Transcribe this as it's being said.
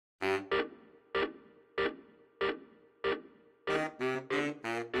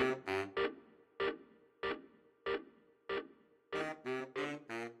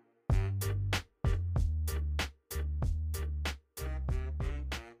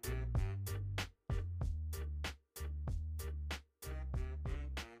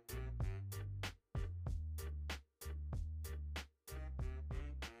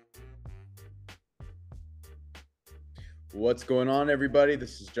What's going on, everybody?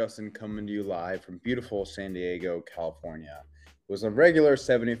 This is Justin coming to you live from beautiful San Diego, California. It was a regular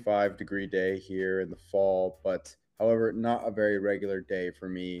 75-degree day here in the fall, but however, not a very regular day for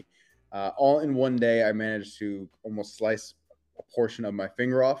me. All in one day, I managed to almost slice a portion of my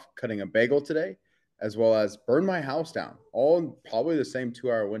finger off cutting a bagel today, as well as burn my house down, all in probably the same 2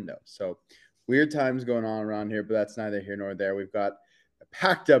 hour window. So, weird times going on around here, but that's neither here nor there. We've got a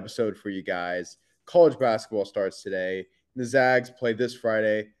packed episode for you guys. College basketball starts today. The Zags play this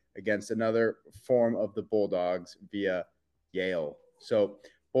Friday against another form of the Bulldogs via Yale. So,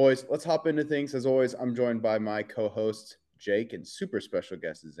 boys, let's hop into things. As always, I'm joined by my co-host Jake and super special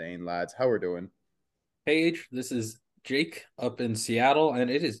guest Zane. Lads, how we're doing? Hey, this is Jake up in Seattle,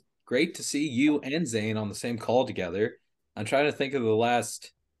 and it is great to see you and Zane on the same call together. I'm trying to think of the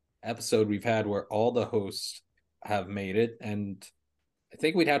last episode we've had where all the hosts have made it, and I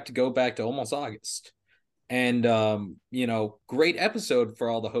think we'd have to go back to almost August. And great episode for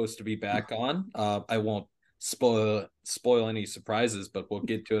all the hosts to be back on. I won't spoil any surprises, but we'll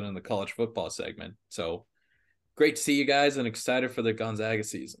get to it in the college football segment. So great to see you guys, and excited for the Gonzaga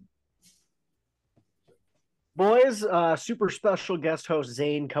season. Boys, super special guest host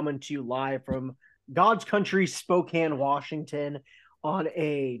Zane coming to you live from God's country, Spokane, Washington, on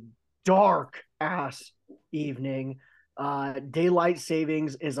a dark ass evening. Daylight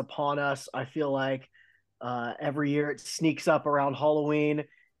savings is upon us. I feel like every year it sneaks up around Halloween,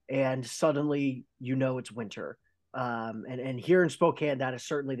 and suddenly it's winter. And here in Spokane, that is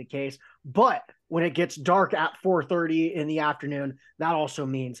certainly the case. But when it gets dark at 4:30 in the afternoon, that also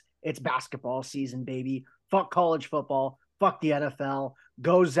means it's basketball season, baby. Fuck college football. Fuck the NFL.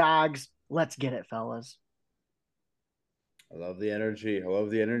 Go Zags. Let's get it, fellas. I love the energy. I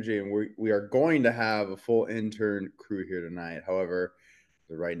love the energy. And we are going to have a full intern crew here tonight. However,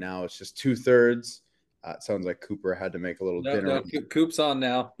 right now it's just 2/3. It sounds like Cooper had to make a little dinner. No, Coop's on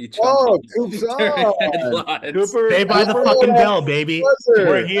now. He jumped Oh, in. Coop's on. Cooper, Stay by the fucking bell, baby.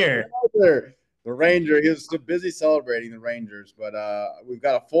 We're here. The Ranger, he was still busy celebrating the Rangers, but we've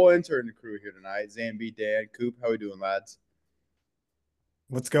got a full intern crew here tonight. Zambi, Dan, Coop, how we doing, lads?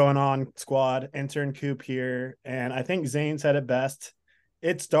 What's going on, squad? Intern Coop here. And I think Zane said it best.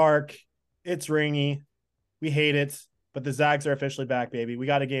 It's dark. It's rainy. We hate it. But the Zags are officially back, baby. We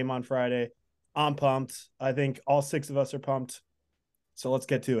got a game on Friday. I'm pumped. I think all six of us are pumped. So let's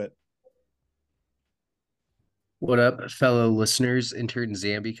get to it. What up, fellow listeners? Intern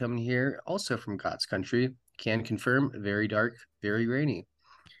Zambi coming here, also from God's country. Can confirm, very dark, very rainy.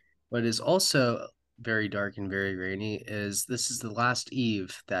 What is also very dark and very rainy is this is the last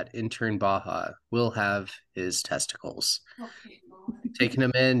eve that intern Baja will have his testicles. Taking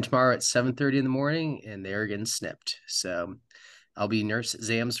him in tomorrow at 7:30 in the morning, and they're getting snipped. So I'll be nurse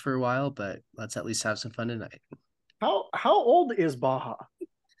Zams for a while, but let's at least have some fun tonight. How old is Baja?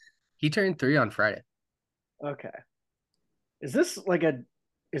 He turned 3 on Friday. Okay. Is this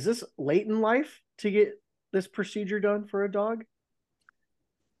late in life to get this procedure done for a dog?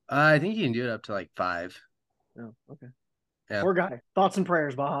 I think you can do it up to like 5. Oh, okay. Yeah. Poor guy. Thoughts and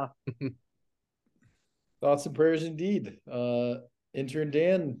prayers, Baja. Thoughts and prayers indeed. Intern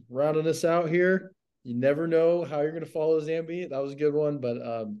Dan rounding us out here. You never know how you're going to follow Zambi. That was a good one, but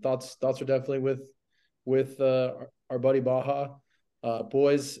thoughts are definitely with our buddy Baja.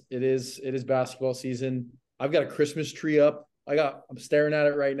 Boys, it is basketball season. I've got a Christmas tree up. I'm staring at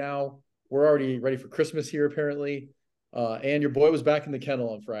it right now. We're already ready for Christmas here, apparently. And your boy was back in the kennel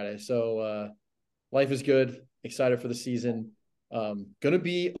on Friday. So life is good. Excited for the season. Gonna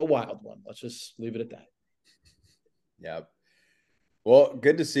be a wild one. Let's just leave it at that. Yep. Well,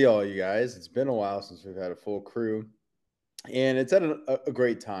 good to see all you guys. It's been a while since we've had a full crew, and it's at a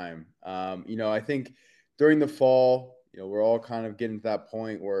great time. I think during the fall, we're all kind of getting to that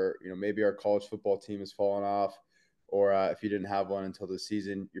point where, maybe our college football team has fallen off, or if you didn't have one until the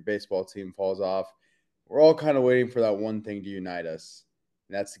season, your baseball team falls off. We're all kind of waiting for that one thing to unite us,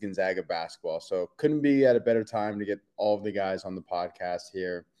 and that's the Gonzaga basketball. So couldn't be at a better time to get all of the guys on the podcast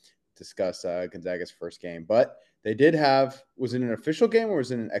here, discuss Gonzaga's first game. But they did was it an official game or was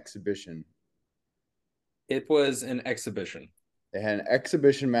it an exhibition? It was an exhibition. They had an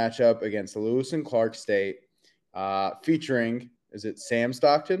exhibition matchup against Lewis and Clark State, featuring, is it Sam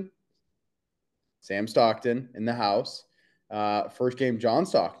Stockton? Sam Stockton in the house. First game, John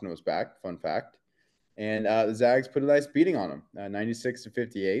Stockton was back, fun fact. And the Zags put a nice beating on them,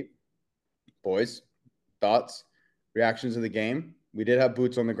 96-58. Boys, thoughts, reactions of the game? We did have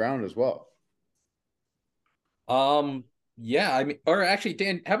boots on the ground as well. Yeah, I mean, or actually,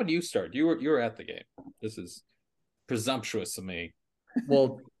 Dan, how about you start? You were at the game. This is presumptuous of me.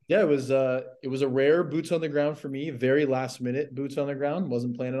 Well, Yeah, it was a rare boots on the ground for me. Very last minute boots on the ground.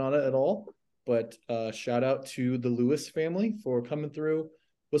 Wasn't planning on it at all. But shout out to the Lewis family for coming through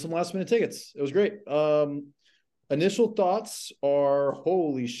with some last minute tickets. It was great. Initial thoughts are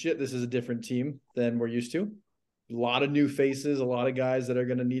holy shit, this is a different team than we're used to. A lot of new faces, a lot of guys that are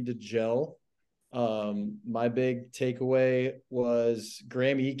going to need to gel. My big takeaway was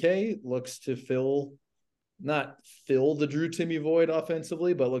Graham Ike looks to not fill the Drew Timmy void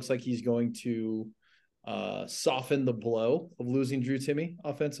offensively, but looks like he's going to soften the blow of losing Drew Timmy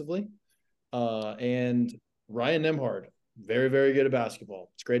offensively. And Ryan Nembhard, very, very good at basketball.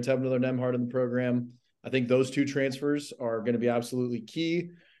 It's great to have another Nembhard in the program. I think those two transfers are going to be absolutely key.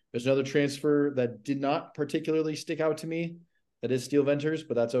 There's another transfer that did not particularly stick out to me. That is Steel Venters,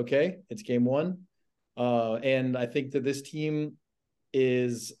 but that's okay. It's game one. And I think that this team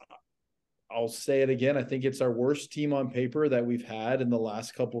is, I'll say it again, I think it's our worst team on paper that we've had in the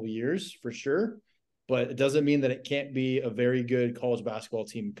last couple of years for sure. But it doesn't mean that it can't be a very good college basketball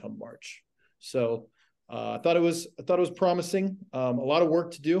team come March. So I thought it was promising. A lot of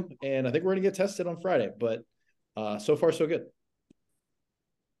work to do, and I think we're going to get tested on Friday. But so far, so good.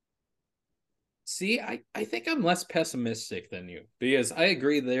 See, I think I'm less pessimistic than you because I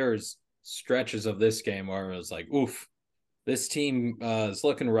agree there's stretches of this game where I was like, oof, this team is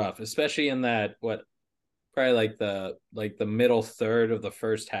looking rough, especially in that probably like the middle third of the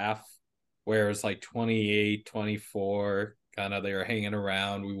first half where it's like 28-24, kind of they were hanging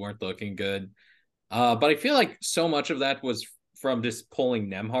around. We weren't looking good. But I feel like so much of that was from just pulling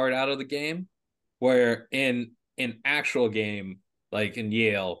Nembhard out of the game, where in an actual game, like in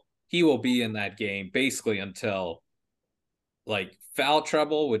Yale, he will be in that game basically until like foul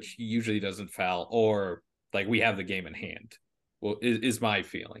trouble, which he usually doesn't foul, or like we have the game in hand. Well, is my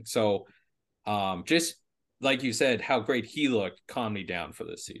feeling. So just like you said, how great he looked calmed me down for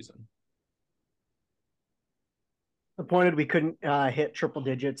this season. Disappointed we couldn't hit triple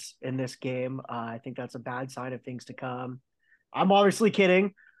digits in this game. I think that's a bad sign of things to come. I'm obviously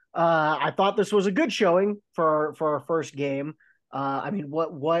kidding. I thought this was a good showing for our first game. I mean,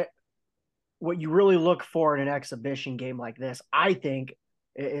 what you really look for in an exhibition game like this, I think,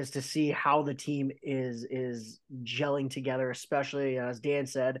 is to see how the team is gelling together. Especially as Dan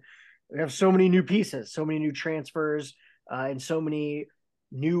said, we have so many new pieces, so many new transfers, and so many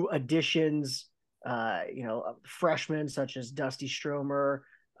new additions. Freshmen such as Dusty Stromer,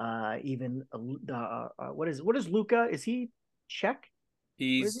 even what is Luca? Is he Czech?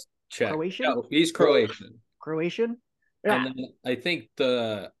 He's Czech. Croatian? No, he's Croatian. Croatian? Yeah. And then I think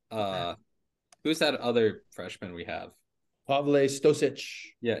the who's that other freshman we have? Pavle Stosic.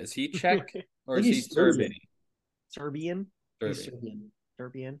 Yeah, is he Czech or I is think he he's Serbian? Serbian.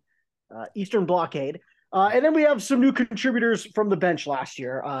 Serbian. Eastern Blockade. And then we have some new contributors from the bench last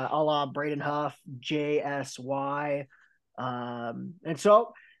year, a la Braden Huff, JSY. And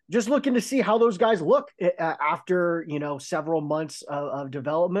so just looking to see how those guys look after, several months of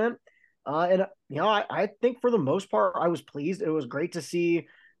development. I think for the most part, I was pleased. It was great to see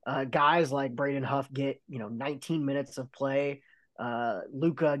guys like Braden Huff get, 19 minutes of play,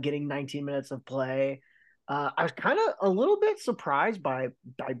 Luca getting 19 minutes of play. I was kind of a little bit surprised by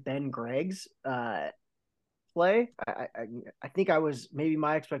Ben Gregg's play. I think maybe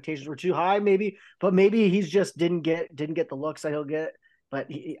my expectations were too high, but maybe he's just didn't get the looks that he'll get. But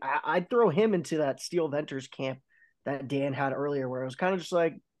I'd throw him into that Steel Venters camp that Dan had earlier, where it was kind of just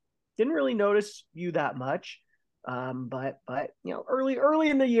like didn't really notice you that much. But early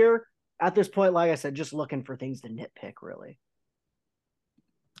in the year at this point, like I said, just looking for things to nitpick really.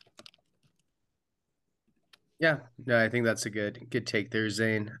 Yeah, no, I think that's a good take there,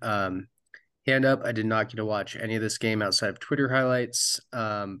 Zane. Hand up, I did not get to watch any of this game outside of Twitter highlights.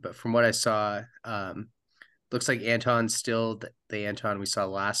 But from what I saw, looks like Anton's still the Anton we saw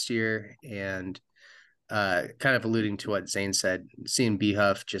last year, and kind of alluding to what Zane said, seeing B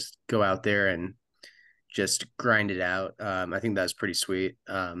Huff just go out there and just grind it out. I think that's pretty sweet.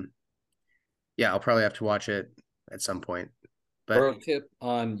 Yeah, I'll probably have to watch it at some point. But Pro tip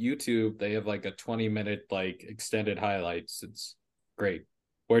on YouTube, they have like a 20-minute like extended highlights. It's great.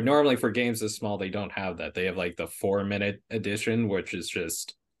 Where normally for games this small, they don't have that. They have like the 4-minute edition, which is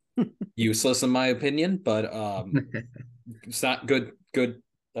just useless in my opinion. But it's not good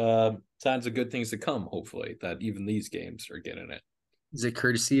signs of good things to come, hopefully, that even these games are getting it. Is it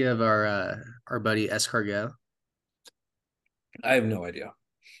courtesy of our buddy Escargot? I have no idea.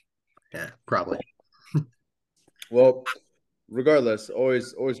 Yeah, probably. Well, regardless,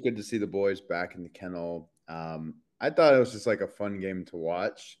 always good to see the boys back in the kennel. I thought it was just like a fun game to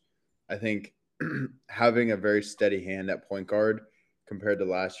watch. I think having a very steady hand at point guard compared to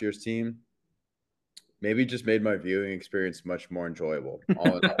last year's team, maybe just made my viewing experience much more enjoyable.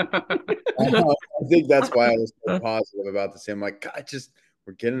 All in all. I think that's why I was so positive about this. I'm like, God,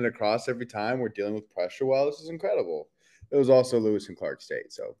 we're getting it across every time. We're dealing with pressure. Well, this is incredible. It was also Lewis and Clark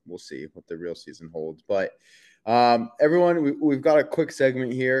State, so we'll see what the real season holds. But everyone, we've got a quick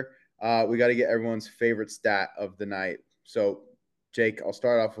segment here. We got to get everyone's favorite stat of the night. So, Jake, I'll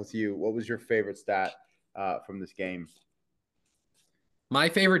start off with you. What was your favorite stat from this game? My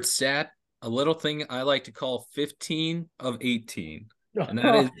favorite stat, a little thing I like to call 15 of 18, and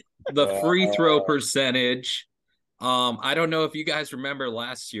that is the free throw percentage. I don't know if you guys remember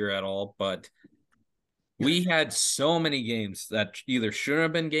last year at all, but we had so many games that either shouldn't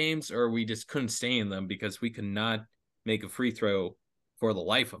have been games or we just couldn't stay in them because we could not make a free throw for the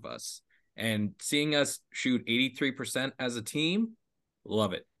life of us. And seeing us shoot 83% as a team,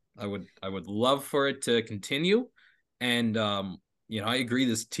 love it. I would love for it to continue. And I agree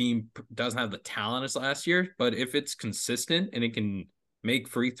this team doesn't have the talent as last year, but if it's consistent and it can make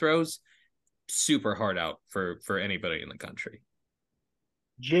free throws, super hard out for anybody in the country.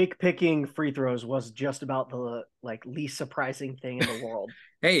 Jake picking free throws was just about the least surprising thing in the world.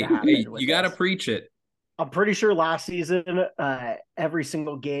 hey, you got to preach it. I'm pretty sure last season, every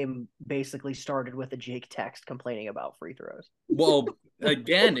single game basically started with a Jake text complaining about free throws. Well,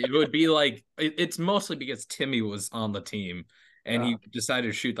 again, it would be like it's mostly because Timmy was on the team and he decided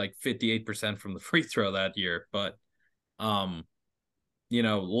to shoot like 58% from the free throw that year. But, love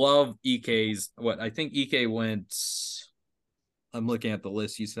EK's. What I think EK went. I'm looking at the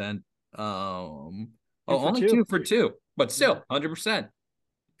list you sent. Only 2 for 2, but still 100%.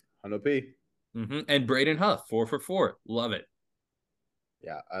 100p. And Braden Huff, 4 for 4. Love it.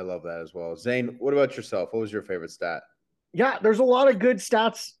 Yeah, I love that as well. Zane, what about yourself? What was your favorite stat? Yeah, there's a lot of good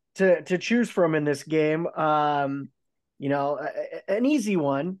stats to choose from in this game. An easy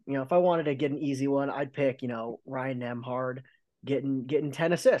one. If I wanted to get an easy one, I'd pick Ryan Nembhard getting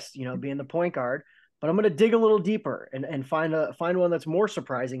 10 assists. Being the point guard. But I'm going to dig a little deeper and find one that's more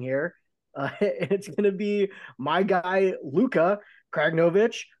surprising here. It's going to be my guy Luka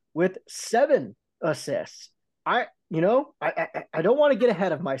Kragnovic with 7 assists. I don't want to get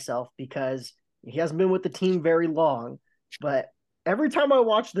ahead of myself because he hasn't been with the team very long, but every time I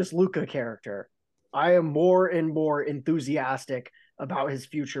watch this Luka character, I am more and more enthusiastic about his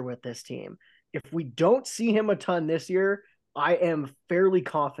future with this team. If we don't see him a ton this year, I am fairly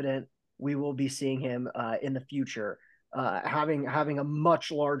confident we will be seeing him in the future, having a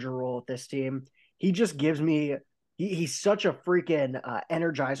much larger role with this team. He just gives me he's such a freaking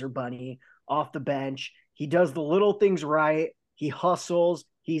energizer bunny off the bench. He does the little things right. He hustles.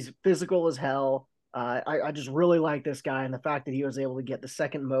 He's physical as hell. I just really like this guy, and the fact that he was able to get the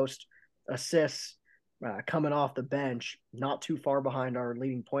second most assists coming off the bench, not too far behind our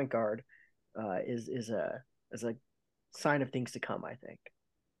leading point guard, is a sign of things to come, I think.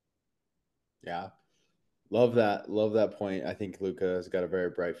 Yeah. Love that point. I think Luka has got a very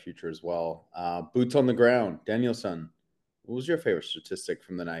bright future as well. Boots on the ground. Danielson, what was your favorite statistic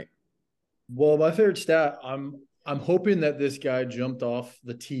from the night? Well, my favorite stat, I'm hoping that this guy jumped off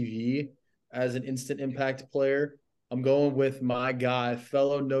the TV as an instant impact player. I'm going with my guy,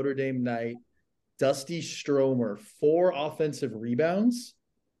 fellow Notre Dame Knight, Dusty Stromer, 4 offensive rebounds.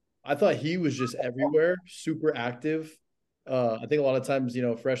 I thought he was just everywhere, super active. I think a lot of times,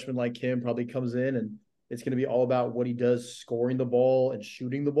 freshmen like him probably comes in and it's going to be all about what he does scoring the ball and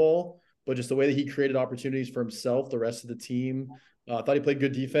shooting the ball. But just the way that he created opportunities for himself, the rest of the team. I thought he played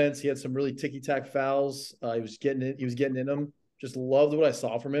good defense. He had some really ticky-tack fouls. He was getting in them. Just loved what I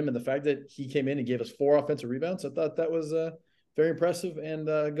saw from him. And the fact that he came in and gave us 4 offensive rebounds, I thought that was very impressive. And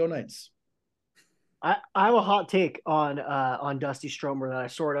go Knights. I have a hot take on Dusty Stromer that I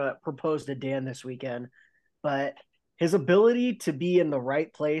sort of proposed to Dan this weekend, but his ability to be in the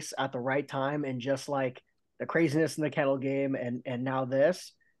right place at the right time and just like the craziness in the kettle game and now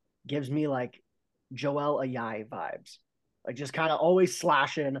this gives me like Joel Ayayi vibes, like just kind of always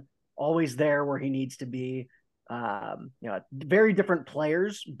slashing, always there where he needs to be. Very different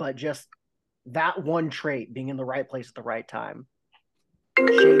players, but just that one trait, being in the right place at the right time.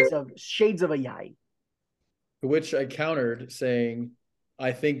 Shades of Ayayi. To which I countered saying,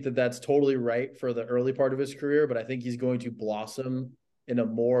 I think that that's totally right for the early part of his career, but I think he's going to blossom in a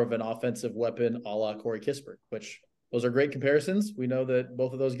more of an offensive weapon a la Corey Kispert, which those are great comparisons. We know that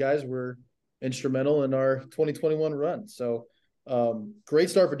both of those guys were instrumental in our 2021 run. So great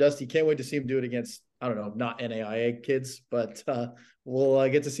start for Dusty. Can't wait to see him do it against, I don't know, not NAIA kids, but we'll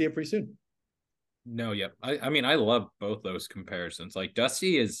get to see it pretty soon. No, yeah. I mean, I love both those comparisons. Like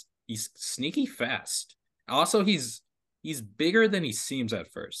Dusty he's sneaky fast. Also, he's he's bigger than he seems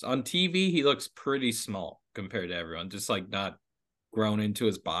at first. On TV, he looks pretty small compared to everyone, just like not grown into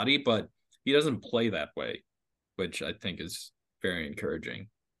his body, but he doesn't play that way, which I think is very encouraging.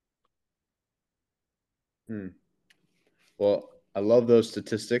 Well, I love those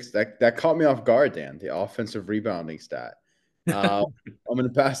statistics. That caught me off guard, Dan, the offensive rebounding stat. I'm going to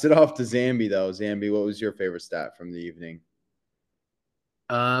pass it off to Zambi, though. Zambi, what was your favorite stat from the evening?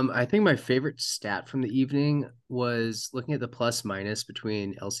 I think my favorite stat from the evening was looking at the plus minus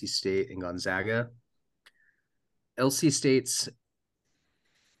between LC State and Gonzaga. LC State's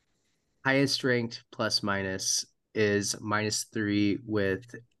highest ranked plus minus is -3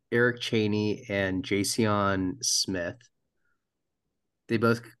 with Eric Chaney and Jason Smith. They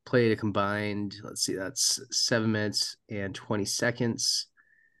both played a combined, let's see, that's 7 minutes and 20 seconds.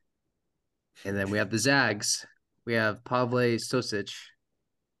 And then we have the Zags. We have Pavle Stosic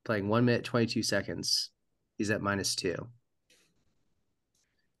playing 1 minute, 22 seconds. He's at -2.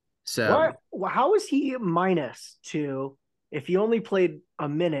 So how is he -2 if he only played a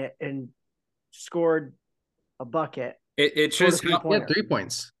minute and scored a bucket? It's just how, 3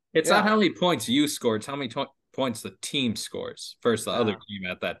 points. It's not how many points you score, it's how many points the team scores versus the other team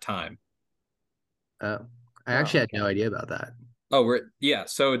at that time. I actually had no idea about that.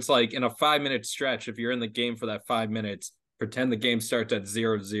 So it's like in a 5-minute stretch, if you're in the game for that 5 minutes, pretend the game starts at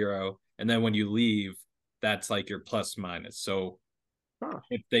 0-0, and then when you leave, that's like your plus minus. So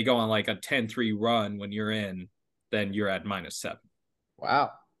if they go on like a 10-3 run when you're in, then you're at -7.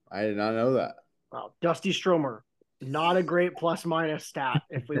 Wow. I did not know that. Wow. Dusty Stromer, not a great plus minus stat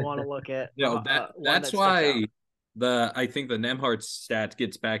if we want to look at. That's why I think the Nemhard stat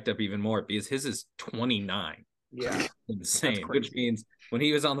gets backed up even more because his is 29. Yeah. Insane. Which means when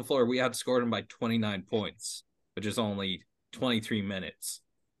he was on the floor, we outscored him by 29 points, which is only 23 minutes.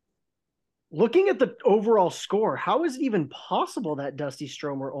 Looking at the overall score, how is it even possible that Dusty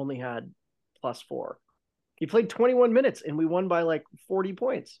Stromer only had +4? He played 21 minutes and we won by like 40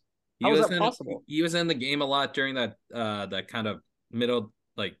 points. How is that possible? He was in the game a lot during that kind of middle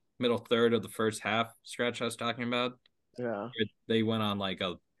third of the first half stretch I was talking about. Yeah. They went on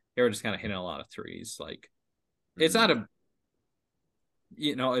they were just kind of hitting a lot of threes. Like it's not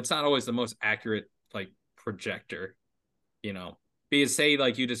it's not always the most accurate projector, because say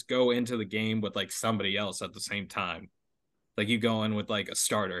you just go into the game with somebody else at the same time. Like you go in with a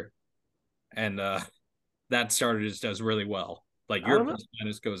starter and that starter just does really well. Your plus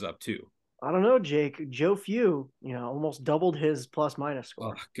minus goes up too. I don't know, Jake. Joe Few, almost doubled his plus minus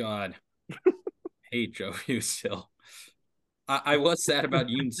score. Oh God. Hate Joe Few still. I was sad about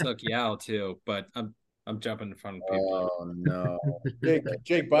Yoon Suk Yao too, but I'm jumping in front of people. Oh no.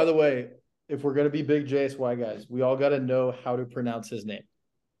 Jake, by the way, if we're gonna be big JSY guys, we all gotta know how to pronounce his name.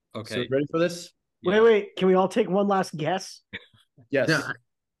 Okay. So ready for this? Yeah. Wait. Can we all take one last guess? Yes. No.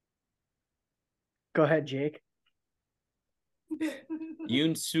 Go ahead, Jake.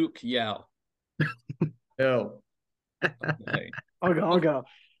 Yoon Suk Yao. No. Okay. I'll go.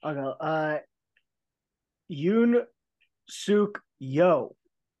 Yoon Suk Yo.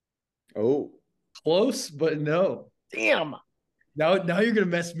 Oh. Close, but no. Damn. Now you're gonna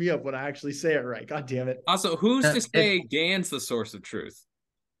mess me up when I actually say it right. God damn it. Also, who's to say Gan's the source of truth?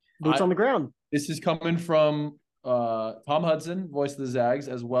 Boots on the ground. This is coming from Tom Hudson, voice of the Zags,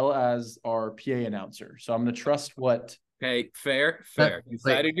 as well as our PA announcer. So I'm gonna trust what. Okay, fair. You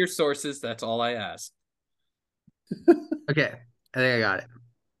cited your sources. That's all I asked. Okay, I think I got it.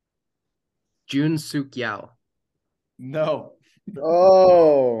 Jun Suk Yao. No.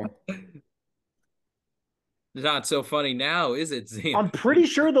 Oh. Not so funny now, is it, Zane? I'm pretty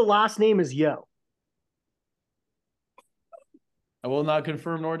sure the last name is Yo. I will not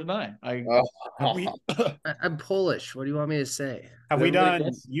confirm nor deny. I'm Polish. What do you want me to say? Have we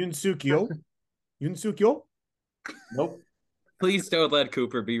done Yoon Suk Yo? Yoon Suk Yo? Nope. Please don't let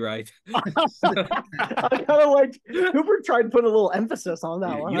Cooper be right. I kind of like Cooper tried to put a little emphasis on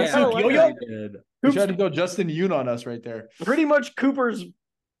that one. Yeah, he tried to go Justin Yoon on us right there. Pretty much Cooper's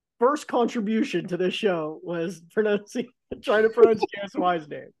first contribution to this show was trying to pronounce JSY's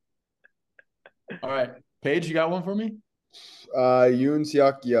name. All right. Paige, you got one for me? Yoon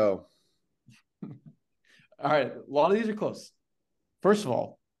Suk Yo. All right. A lot of these are close. First of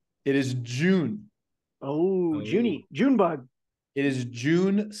all, it is June. Oh, June bug. It is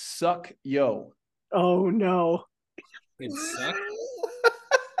June Suk Yo. Oh no. It sucks.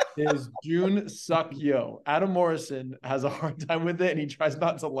 It is June Suk Yo. Adam Morrison has a hard time with it, and he tries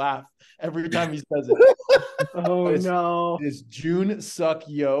not to laugh every time he says it. Oh no. It is June Suk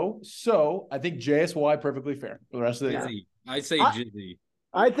Yo. So I think JSY perfectly fair for the rest of the I say Jizzy.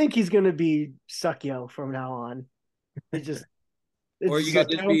 I think he's gonna be Suck Yo from now on. It just Or it's you could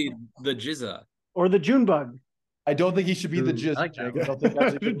just just be the Jizza. or the June bug. I don't think he should be the Ooh, Jizz. I like that Jake. one. I don't think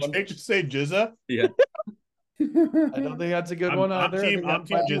that's a good one. Jake just say Jizza. Yeah. I don't think that's a good one I'm either. I team think that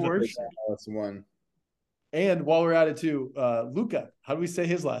Jizza might be for worse. sure. That's one. And while we're at it too, Luca, how do we say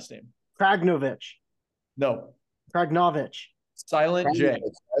his last name? Kragnovich. No, Kragnovich. silent J.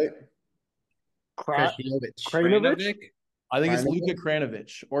 Right? Krajinovic. Kragnovich? I think it's Kranovic? Luka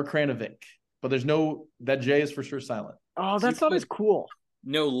Kranovich or Kranovic, but there's no, that J is for sure silent. Oh, So that's you not as put- cool.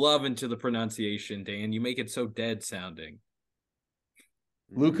 No love into the pronunciation, Dan. You make it so dead sounding.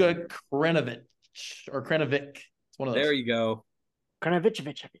 Luka Kranovich or Kranovic. It's one of those. There you go. Kragnovich.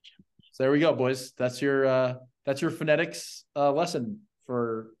 So there we go, boys. That's your phonetics lesson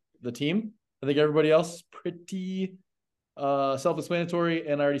for the team. I think everybody else pretty self-explanatory,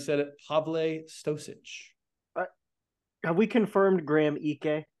 and I already said it. Pavle Stosic. Have we confirmed Graham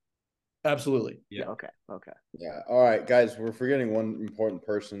Ike? Absolutely. Yeah. Okay. Yeah. All right, guys. We're forgetting one important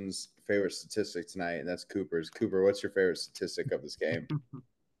person's favorite statistic tonight, and that's Cooper's. Cooper, what's your favorite statistic of this game?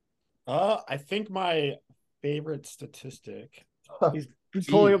 I think my favorite statistic. He's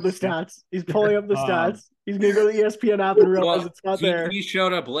pulling up the stats. He's pulling up the Um, stats. He's gonna go to the ESPN app and realize Well, it's not there. he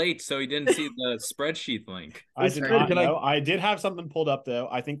showed up late, so he didn't see the spreadsheet link. I It's did good. not Can I- know. I did have something pulled up though.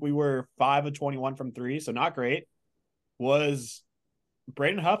 I think we were 5 of 21 from 3, so not great. Was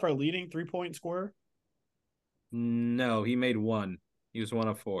Braden Huff our leading 3-point scorer? No, he made one. He was 1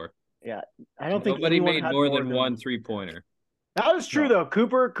 of 4. I don't think Nobody anyone made had more than one 3-pointer. That is true No. though.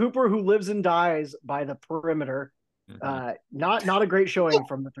 Cooper, who lives and dies by the perimeter. Not a great showing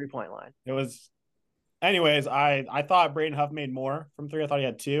from the 3-point line. It was. Anyways, I thought Braden Huff made more from 3. I thought he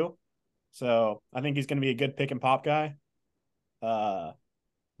had 2, so I think he's going to be a good pick and pop guy.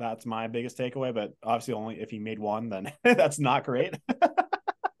 That's my biggest takeaway. But obviously, only if he made 1, then that's not great.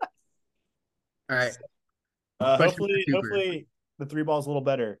 All right. Hopefully, the 3 ball's a little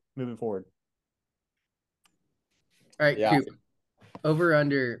better moving forward. All right, Yeah. Coop. Over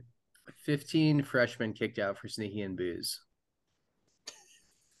under 15 freshmen kicked out for sneaking in booze.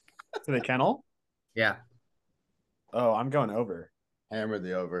 To the kennel. Yeah. Oh, I'm going over. Hammer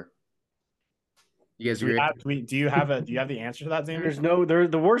the over. You guys Do we agree? have, do you have the answer to that,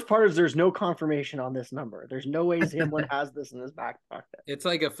 Xander? The worst part is there's no confirmation on this number. There's no ways Hamlin has this in his back pocket. It's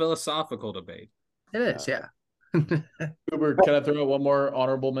like a philosophical debate. It is, yeah. Cooper, can I throw out one more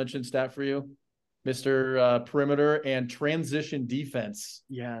honorable mention stat for you? Mr. Perimeter and transition defense.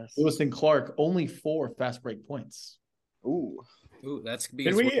 Yes. Lewis and Clark, only 4 fast break points. Ooh. Ooh, that's Did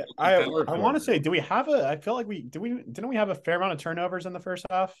because we? I want to want say, do we have a? I feel like didn't we have a fair amount of turnovers in the first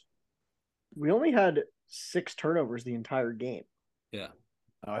half? We only had 6 turnovers the entire game. Yeah.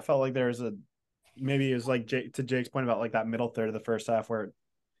 I felt like there was maybe it was like to Jake's point about like that middle third of the first half where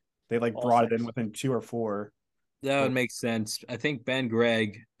they like All brought it 6. in within 2 or 4. That would make sense. I think Ben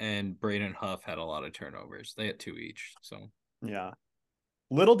Gregg and Braden Huff had a lot of turnovers. They had 2 each. So Yeah,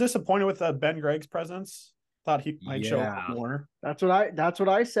 little disappointed with Ben Gregg's presence. Thought he might show up Yeah. more. That's what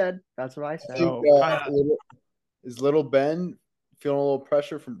I said. I think, So, is little Ben feeling a little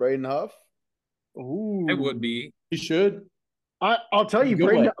pressure from Braden Huff? Ooh. it would be. He should. I'll tell you, Good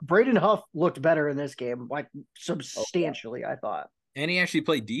way. Braden Huff looked better in this game, like substantially, I thought. And he actually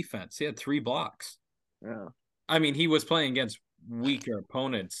played defense. He had 3 blocks. Yeah. I mean, he was playing against weaker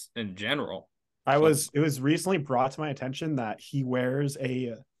opponents in general. it was recently brought to my attention that he wears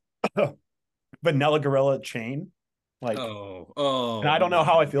a vanilla gorilla chain. Like, and I don't know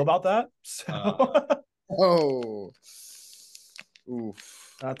how I feel about that. So Oh.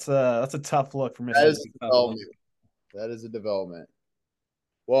 Oof. that's a tough look for Mr. That is a development. That is a development.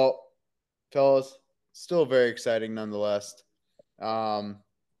 Well, fellas, still very exciting nonetheless.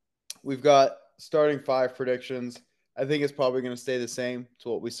 We've got starting 5 predictions. I think it's probably going to stay the same to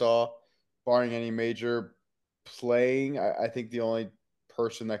what we saw, barring any major playing. I think the only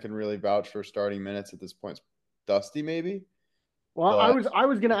person that can really vouch for starting minutes at this point is Dusty, maybe. Well, But- I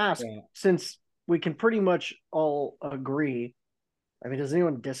was gonna ask, Yeah. since we can pretty much all agree. I mean, does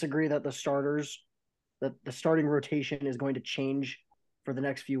anyone disagree that the starting rotation is going to change for the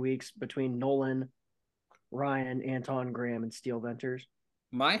next few weeks between Nolan, Ryan, Anton, Graham, and Steele Venters?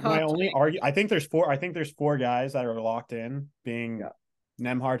 My My hot only take, argue, I think there's 4 guys that are locked in, being Yeah.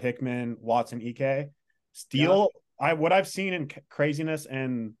 Nemhard, Hickman, Watson, Ike. Steele, what I've seen in craziness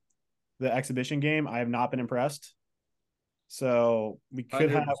in the exhibition game, I have not been impressed. So we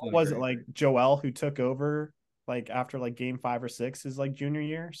could have, 100% what was it, agree. like Joel, who took over like after like game 5 or 6 his like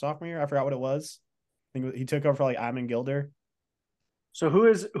sophomore year. I forgot what it was. I think he took over for like Amon Gilder. So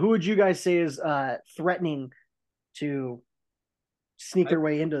who would you guys say is threatening to sneak their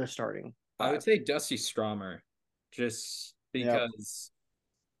way into the starting? I would say Dusty Stromer. just Yep. because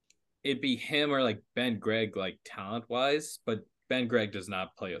it'd be him or like Ben Gregg, like talent wise, but Ben Gregg does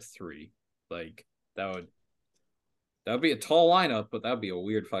not play a 3. Like that would be a tall lineup, but that would be a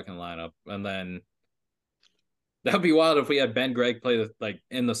weird fucking lineup. And then that would be wild if we had Ben Gregg play like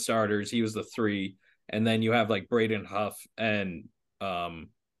in the starters. He was the 3, and then you have like Braden Huff and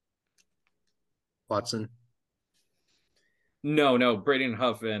Watson. no, Braden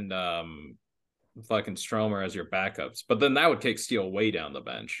Huff and fucking Stromer as your backups. But then that would take Steele way down the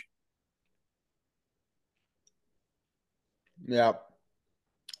bench. Yeah.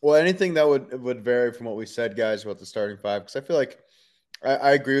 Well, anything that would vary from what we said, guys, about the starting 5, because I feel like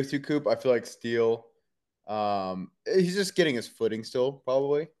I agree with you, Coop. I feel like Steele, he's just getting his footing still,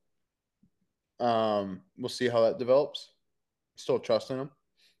 probably. We'll see how that develops. Still trusting him.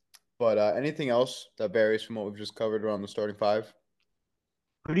 But anything else that varies from what we've just covered around the starting 5?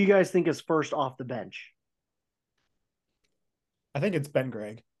 Who do you guys think is first off the bench? I think it's Ben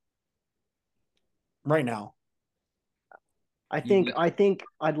Gregg. Right now. I think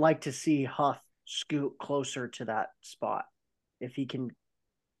I'd like to see Huff scoot closer to that spot if he can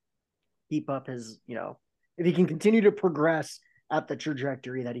keep up his, if he can continue to progress at the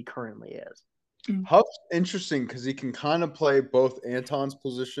trajectory that he currently is. Huff's interesting because he can kind of play both Anton's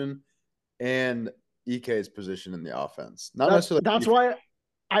position and EK's position in the offense. Not necessarily. That's why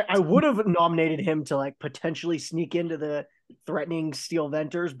I would have nominated him to like potentially sneak into the threatening Steel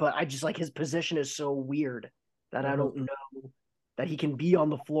Venters, but I just like his position is so weird that I don't know that he can be on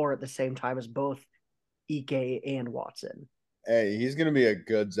the floor at the same time as both Ike and Watson. Hey, he's going to be a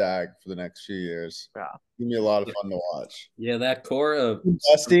good Zag for the next few years. Yeah. Give me a lot of fun to watch. Yeah, that core of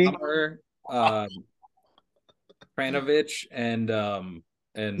Dusty, Pranovich, and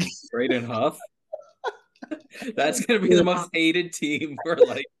Braden Huff. That's gonna be the most hated team for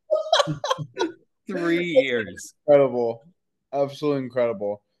like 3 years. Incredible, absolutely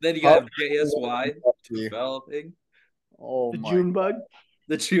incredible. Then you got JSY developing. Oh the my June bug,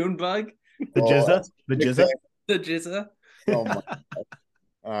 the June bug, the Jizza, the Jizza. Oh my God.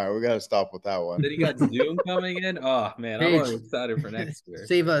 All right, we got to stop with that one. Then you got Zoom coming in. Oh man, I'm already excited for next year.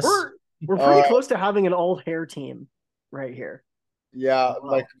 Save us. we're pretty close to having an old hair team right here. Yeah,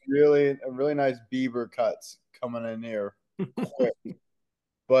 like really nice Bieber cuts coming in here quick.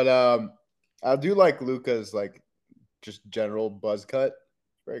 But I do like Luca's like just general buzz cut.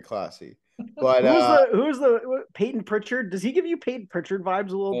 Very classy. But who's the Peyton Pritchard? Does he give you Peyton Pritchard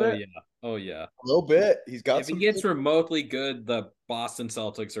vibes a little bit? Oh yeah. A little bit. He's got if he gets remotely good, the Boston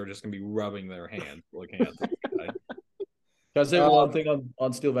Celtics are just gonna be rubbing their hands looking at this guy. Can I say one thing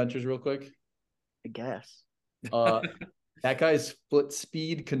on Steel Ventures real quick? I guess. That guy's foot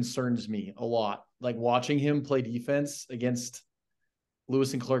speed concerns me a lot. Like watching him play defense against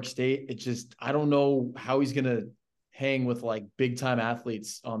Lewis and Clark State, I don't know how he's gonna hang with like big time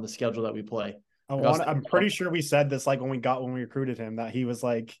athletes on the schedule that we play. I'm pretty sure we said this like when we recruited him that he was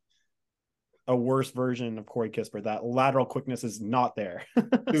like a worse version of Corey Kispert. That lateral quickness is not there.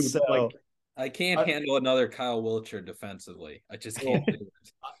 Dude, so I can't handle another Kyle Wiltshire defensively. I just can't do it.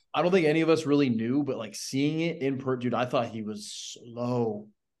 I don't think any of us really knew, but like seeing it in dude, I thought he was slow.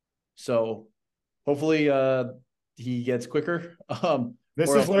 So hopefully he gets quicker.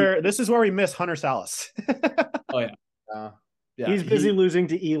 This is where we miss Hunter Salas. Oh yeah. Yeah, he's busy losing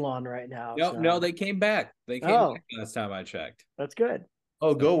to Elon right now. No, they came back. They came back last time I checked. That's good.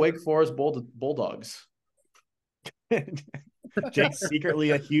 Oh, go Wake Forest Bulldogs. Jake's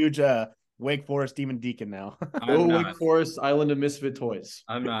secretly a huge Wake Forest Demon Deacon now. Go Wake Forest Island of Misfit Toys.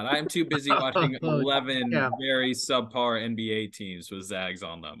 I'm not. I'm too busy watching 11 very subpar NBA teams with Zags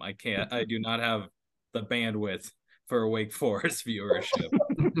on them. I do not have the bandwidth for a Wake Forest viewership.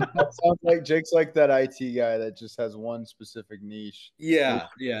 Sounds like Jake's like that IT guy that just has one specific niche. Yeah.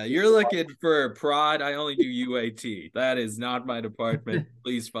 You're looking for prod. I only do UAT. That is not my department.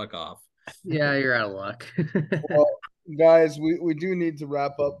 Please fuck off. Yeah, you're out of luck. Well, guys, we do need to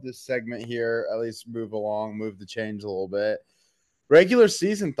wrap up this segment here. At least move the change a little bit. Regular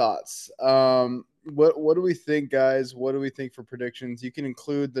season thoughts. What do we think, guys? What do we think for predictions? You can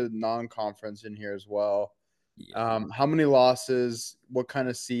include the non-conference in here as well. How many losses? What kind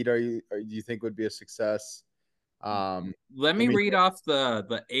of seed do you think would be a success? Let me read off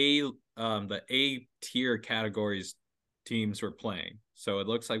the A tier categories teams we're playing. So it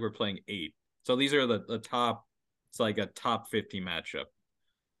looks like we're playing 8. So these are the top. It's like a top 50 matchup.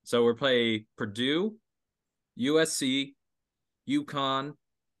 So we're playing Purdue, USC, UConn,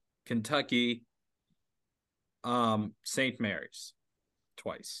 Kentucky, St. Mary's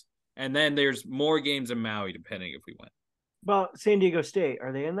twice. And then there's more games in Maui, depending if we win. Well, San Diego State,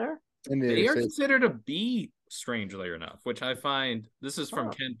 are they in there? They are considered a B strangely enough, which I find this is from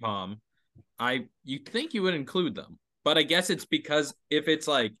Huh. Ken Palm. You'd think you would include them, but I guess it's because if it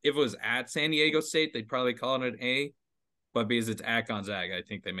was at San Diego State, they'd probably call it an A, but because it's at Gonzaga, I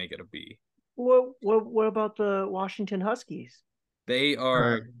think they make it a B. What about the Washington Huskies? They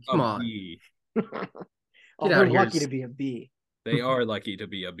are Come a on. B. Oh, Get they're out here. lucky to be a B. They are lucky to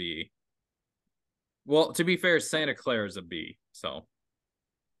be a B. Well, to be fair, Santa Clara is a B, so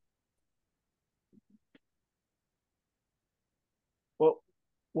What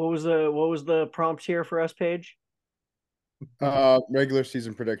what was the prompt here for us, Paige? Regular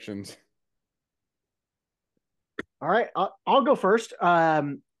season predictions. All right, I'll go first.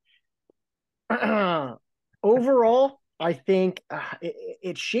 Overall, I think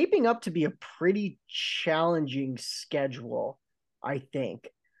it's shaping up to be a pretty challenging schedule. I think,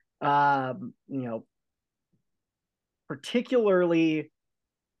 you know, particularly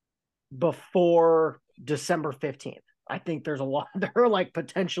before December 15th. I think there's a lot. There are like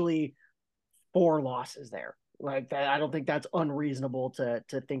potentially 4 losses there. Like that, I don't think that's unreasonable to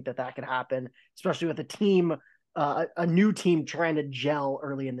think that that could happen, especially with a team, a new team trying to gel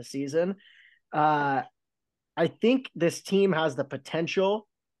early in the season. Uh, I think this team has the potential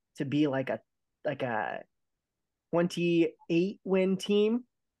to be like a 28 win team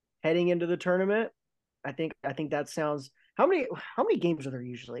heading into the tournament. I think that sounds. How many games are there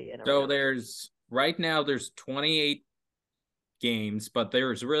usually in a so regular? there's 28 games, but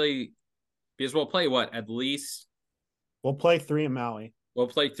there's really because we'll play at least We'll play 3 in Maui. we'll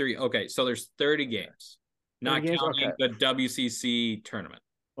play 3. Okay, so there's 30 games, 30 not games? counting Okay. the WCC tournament.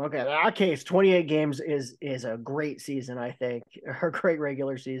 Okay, in that case, 28 games is a great season, I think, or a great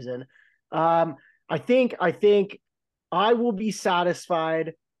regular season. I think I will be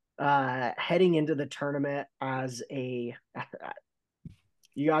satisfied heading into the tournament as a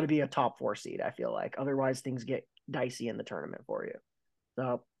you got to be a top 4 seed, I feel like. Otherwise things get dicey in the tournament for you.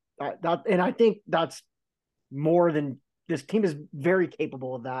 So and I think that's more than this team is very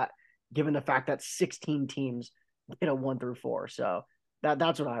capable of that given the fact that 16 teams get a 1 through 4. So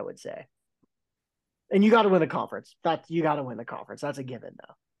that's what I would say. And you got to win the conference. You got to win the conference. That's a given,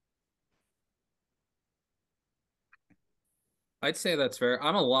 though. I'd say that's fair.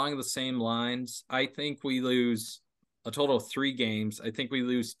 I'm along the same lines. I think we lose a total of 3 games. I think we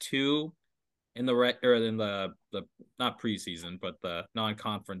lose 2 in the not preseason, but the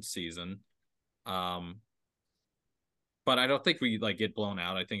non-conference season. But I don't think we get blown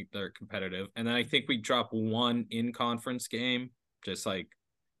out. I think they're competitive, and then I think we drop 1 in conference game, just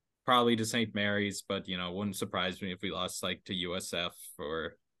probably to St. Mary's. But wouldn't surprise me if we lost to USF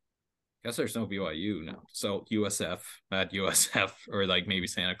or. I guess there's no BYU now, so USF at USF or maybe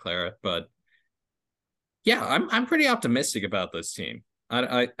Santa Clara. But yeah, I'm pretty optimistic about this team.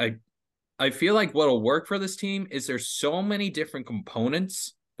 I feel like what'll work for this team is there's so many different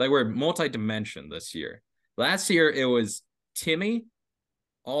components. We're multi-dimension this year. Last year it was Timmy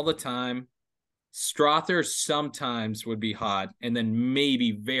all the time. Strother sometimes would be hot, and then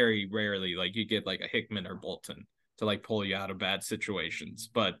maybe very rarely you get a Hickman or Bolton to pull you out of bad situations.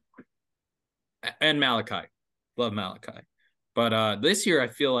 And Malachi. Love Malachi. But this year I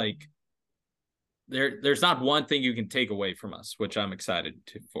feel like there's not one thing you can take away from us, which I'm excited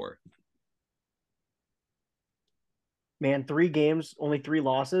for. Man, 3 games, only 3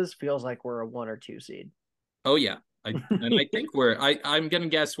 losses feels like we're a 1 or 2 seed. Oh yeah. I think I'm gonna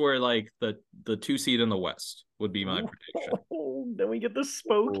guess we're the 2 seed in the West would be my prediction. Then we get the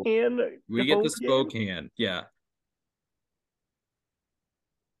Spokane. We get the Spokane, yeah.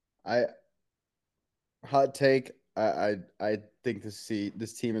 Hot take. I think this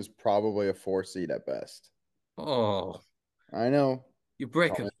team is probably a 4 seed at best. Oh, I know. you're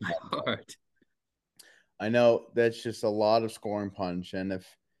breaking my heart. I know that's just a lot of scoring punch, and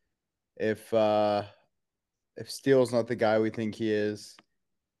if Steele's not the guy we think he is,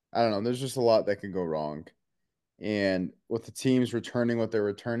 I don't know. There's just a lot that can go wrong, and with the teams returning what they're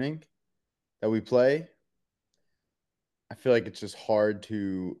returning that we play, I feel like it's just hard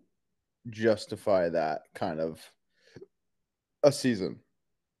to justify that kind of a season.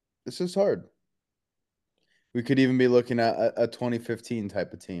 This is hard. We could even be looking at a 2015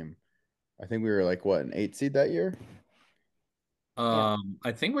 type of team. I think we were an 8 seed that year. I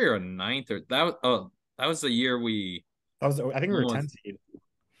think we were a 9th or that was the year I think we were 10 seed.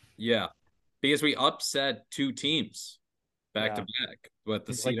 Yeah, because we upset 2 teams back to back with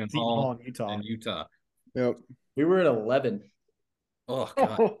the Seton Hall and Utah. Yep. We were at 11. Oh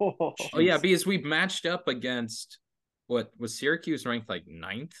god. Oh yeah, because we matched up against what was Syracuse ranked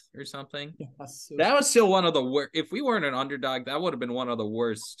 9th or something. Yeah, so that was still one of the worst. If we weren't an underdog, that would have been one of the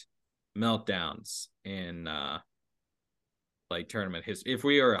worst meltdowns in like tournament history. If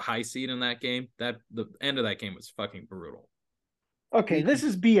we are a high seed in that game, that the end of that game was fucking brutal. Okay, this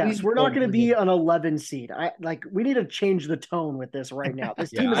is BS. We're not going to be an 11 seed. We need to change the tone with this right now.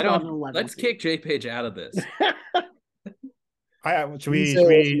 This team is not an 11. Let's kick J Page out of this. Should we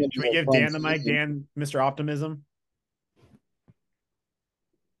give Dan the mic? Dan, Mr. Optimism.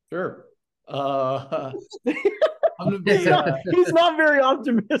 Sure. I'm gonna be. He's not very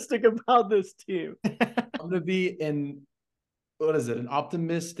optimistic about this team. I'm gonna be an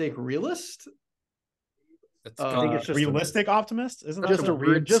optimistic realist? I think it's just realistic optimist. Isn't that just a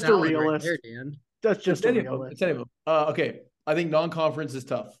realist? Right there, Dan. That's just a realist. Okay, I think non-conference is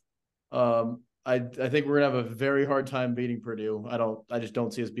tough. I think we're gonna have a very hard time beating Purdue. I just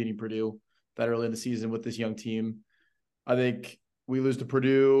don't see us beating Purdue that early in the season with this young team. I think we lose to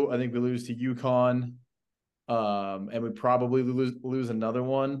Purdue. I think we lose to UConn. And we probably lose another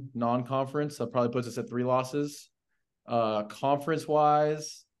one non-conference. That probably puts us at 3 losses.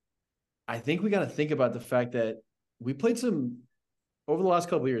 Conference-wise, I think we got to think about the fact that we played over the last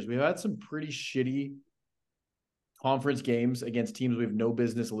couple of years, we've had some pretty shitty conference games against teams we have no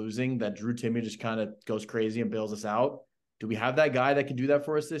business losing that Drew Timme just kind of goes crazy and bails us out. Do we have that guy that can do that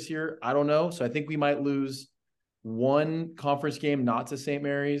for us this year? I don't know. So I think we might lose one conference game, not to St.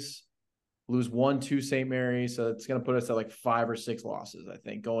 Mary's, lose 1 to St. Mary's. So it's going to put us at like 5 or 6 losses, I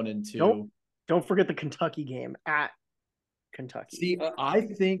think, going into. Don't forget the Kentucky game at Kentucky. See, I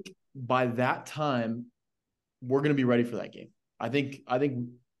think by that time, we're going to be ready for that game. I think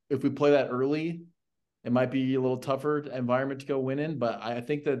if we play that early, it might be a little tougher environment to go win in, but I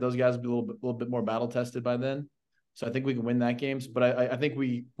think that those guys will be a little bit more battle tested by then. So I think we can win that games. But I think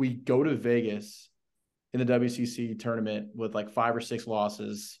we go to Vegas in the WCC tournament with like 5 or 6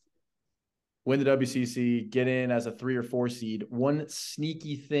 losses, win the WCC, get in as a 3 or 4 seed. One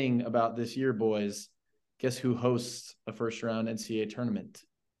sneaky thing about this year, boys, guess who hosts a first round NCAA tournament?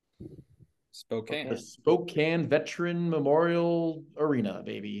 Spokane. The Spokane Veteran Memorial Arena,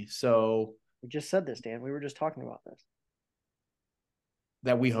 baby. So we just said this, Dan. We were just talking about this.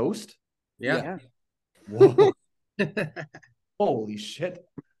 That we host? Yeah. Whoa. Holy shit.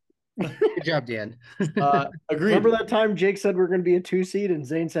 Good job, Dan. Agreed. Remember that time Jake said we're going to be a 2 seed and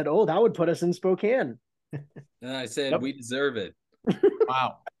Zane said, "Oh, that would put us in Spokane." And I said, We deserve it.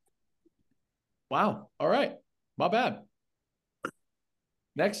 Wow. All right. My bad.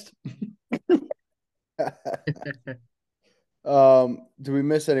 Next. Do we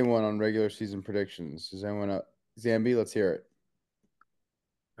miss anyone on regular season predictions? Does anyone Zambi, let's hear it.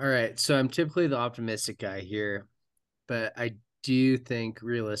 All right. So I'm typically the optimistic guy here, but I do think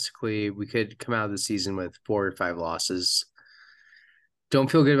realistically we could come out of the season with 4 or 5 losses. Don't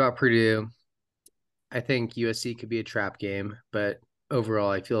feel good about Purdue. I think USC could be a trap game, but overall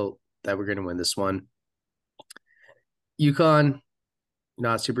I feel that we're going to win this one. UConn,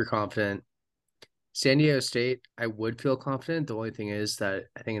 not super confident. San Diego State, I would feel confident. The only thing is that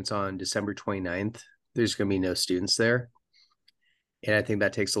I think it's on December 29th. There's going to be no students there. And I think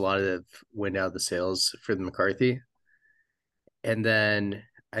that takes a lot of wind out of the sails for the McCarthy. And then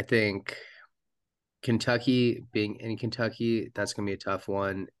I think Kentucky, being in Kentucky, that's going to be a tough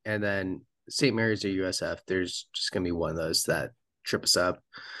one. And then St. Mary's or USF, there's just going to be one of those that trip us up.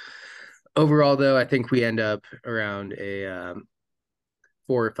 Overall, though, I think we end up around a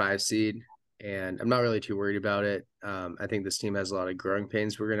 4 or 5 seed, and I'm not really too worried about it. I think this team has a lot of growing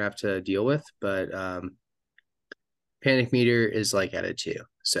pains we're going to have to deal with, but panic meter is like at a 2,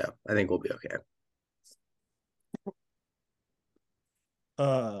 so I think we'll be okay.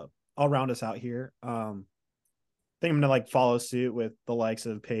 I'll round us out here. I think I'm gonna follow suit with the likes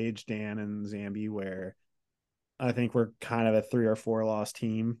of Paige, Dan, and Zambi, where I think we're kind of a 3 or 4 loss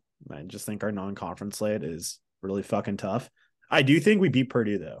team. I just think our non-conference slate is really fucking tough. I do think we beat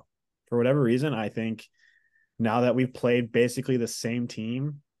Purdue, though. For whatever reason, I think now that we've played basically the same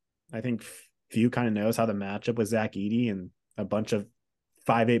team, I think few kind of knows how to match up with Zach Edey and a bunch of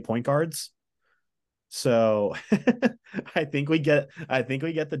 5'8" point guards. So I think we get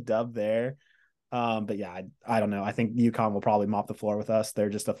the dub there. But yeah, I don't know. I think UConn will probably mop the floor with us. They're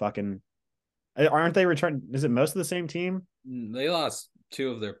just aren't they returned? Is it most of the same team? They lost 2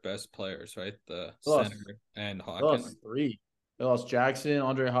 of their best players, right? The center and Hawkins. Lost 3. They lost Jackson,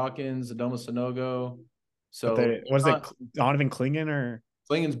 Andre Hawkins, Adoma Sanogo. So was it Donovan Clingan or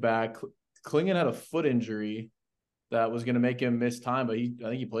Klingan's back? Klingan had a foot injury that was going to make him miss time, but I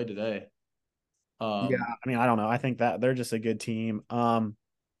think he played today. Yeah, I mean, I don't know. I think that they're just a good team.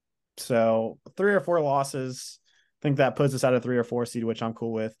 So 3 or 4 losses. I think that puts us at a 3 or 4 seed, which I'm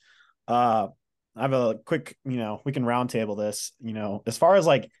cool with. I have a quick, we can round table this, as far as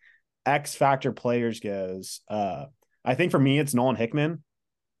X factor players goes, I think for me it's Nolan Hickman.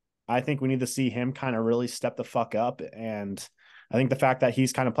 I think we need to see him kind of really step the fuck up. And I think the fact that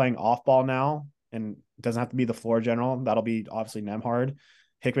he's kind of playing off ball now and doesn't have to be the floor general, that'll be obviously Nemhard.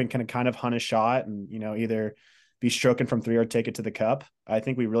 Hickman can kind of hunt a shot and, either be stroking from three or take it to the cup. I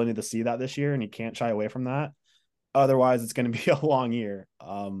think we really need to see that this year, and he can't shy away from that. Otherwise, it's going to be a long year.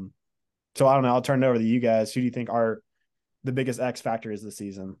 So I don't know. I'll turn it over to you guys. Who do you think are the biggest X factors this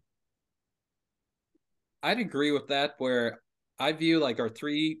season? I'd agree with that, where I view like our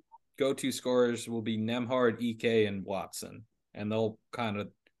three go-to scorers will be Nemhard, EK, and Watson. And they'll kind of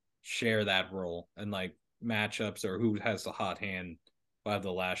share that role and like matchups or who has the hot hand by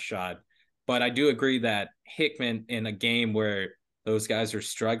the last shot. But I do agree that Hickman, in a game where those guys are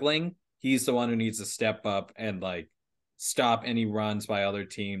struggling, he's the one who needs to step up and like stop any runs by other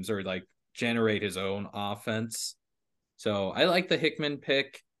teams or like generate his own offense. So I like the Hickman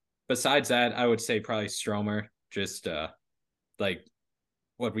pick. Besides that, I would say probably Stromer, just like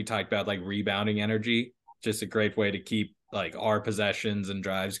what we talked about, like rebounding energy. Just a great way to keep like our possessions and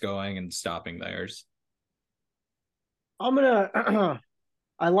drives going and stopping theirs. I'm gonna.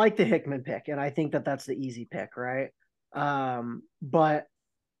 I like the Hickman pick, and I think that that's the easy pick, right? But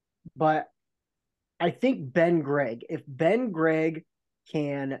I think Ben Gregg. If Ben Gregg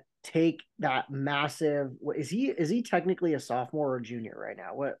can take that massive, what is he? Is he technically a sophomore or a junior right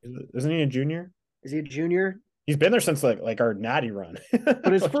now? What Isn't he a junior? is he a junior? He's been there since like our natty run.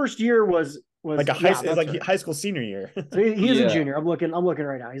 But his first year was like a right. high school senior year. So he is a junior. I'm looking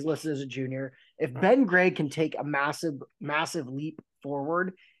right now. He's listed as a junior. If Ben Gregg can take a massive leap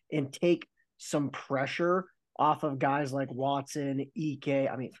forward and take some pressure off of guys like Watson, EK.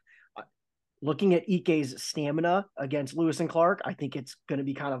 I mean, looking at Ike's stamina against Lewis and Clark, I think it's going to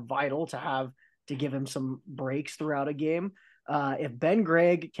be kind of vital to give him some breaks throughout a game. If Ben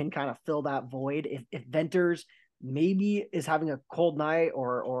Gregg can kind of fill that void, if Venters maybe is having a cold night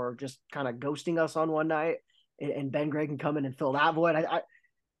or just kind of ghosting us on one night, and Ben Gregg can come in and fill that void,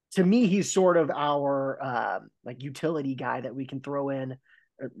 to me, he's sort of our like utility guy that we can throw in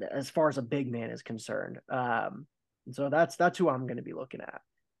as far as a big man is concerned. So that's who I'm going to be looking at.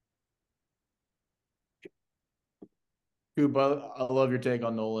 Coop, I love your take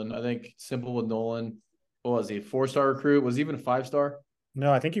on Nolan. I think simple with Nolan. What was he? 4-star recruit? Was he even a 5-star?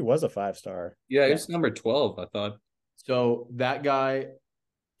 No, I think he was a 5-star. Yeah, he was number 12, I thought. So that guy,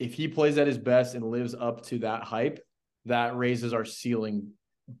 if he plays at his best and lives up to that hype, that raises our ceiling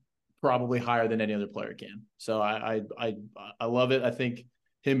probably higher than any other player can. So I love it. I think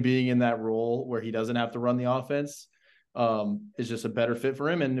him being in that role where he doesn't have to run the offense is just a better fit for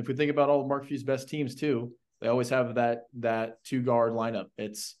him. And if we think about all of Mark Few's best teams too, they always have that 2-guard lineup.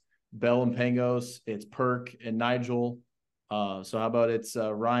 It's Bell and Pangos, it's Perk and Nigel. So how about it's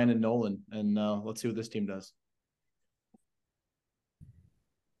Ryan and Nolan, and let's see what this team does.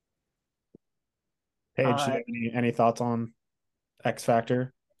 Paige, any thoughts on X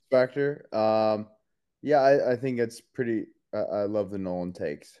Factor? Factor. Yeah, I think it's pretty. I love the Nolan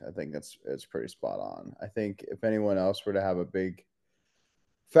takes. I think it's pretty spot on. I think if anyone else were to have a big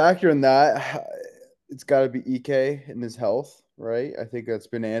factor in that, it's got to be EK and his health, right? I think that's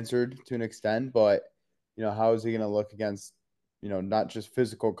been answered to an extent, but how is he going to look against, not just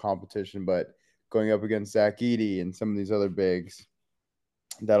physical competition, but going up against Zach Edey and some of these other bigs?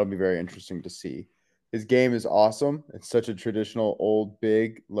 That'll be very interesting to see. His game is awesome. It's such a traditional old,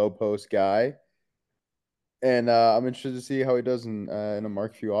 big, low post guy. And I'm interested to see how he does in a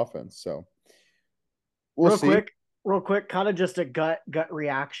Mark Few offense. So we'll see. Real quick, kind of just a gut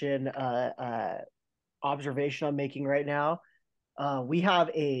reaction observation I'm making right now. We have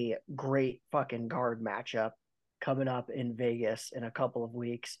a great fucking guard matchup coming up in Vegas in a couple of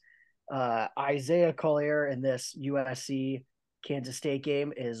weeks. Isaiah Collier in this USC Kansas State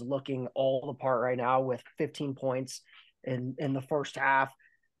game is looking all the part right now with 15 points in the first half.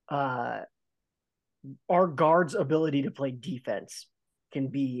 Our guards' ability to play defense can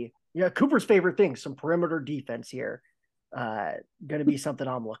be Cooper's favorite thing, some perimeter defense here. Going to be something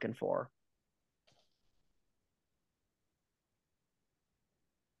I'm looking for.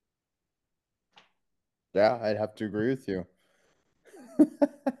 Yeah, I'd have to agree with you.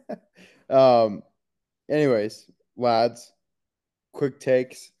 Anyways, lads, quick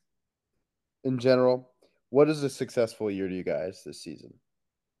takes in general. What is a successful year to you guys this season?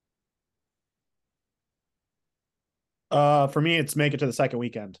 For me, it's make it to the second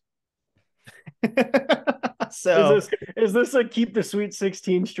weekend. So is this a keep the Sweet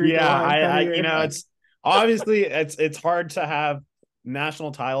 16 streak? Yeah, it's obviously it's hard to have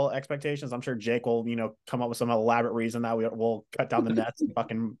national title expectations. I'm sure Jake will, come up with some elaborate reason that we'll cut down the nets in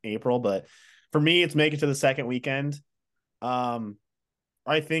fucking April. But for me, it's make it to the second weekend.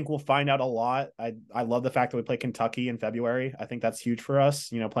 I think we'll find out a lot. I love the fact that we play Kentucky in February. I think that's huge for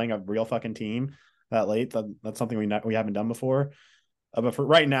us. Playing a real fucking team that late. That's something we haven't done before. But for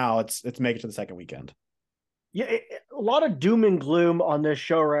right now, it's make it to the second weekend. Yeah, a lot of doom and gloom on this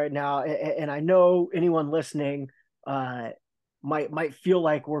show right now, and I know anyone listening might feel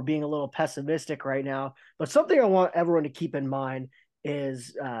like we're being a little pessimistic right now. But something I want everyone to keep in mind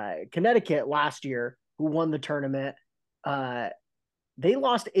is Connecticut last year, who won the tournament. They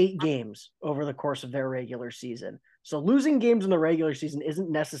lost 8 games over the course of their regular season. So losing games in the regular season isn't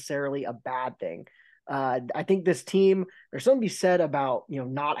necessarily a bad thing. I think this team, there's something to be said about,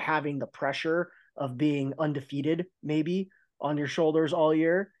 not having the pressure of being undefeated maybe on your shoulders all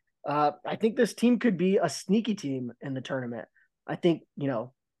year. I think this team could be a sneaky team in the tournament. I think,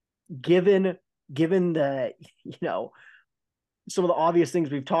 given the, some of the obvious things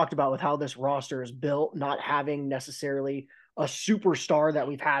we've talked about with how this roster is built, not having necessarily a superstar that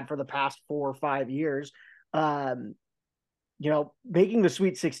we've had for the past 4 or 5 years, making the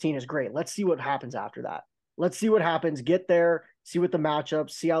Sweet 16 is great. Let's see what happens after that. Let's see what happens. Get there, see what the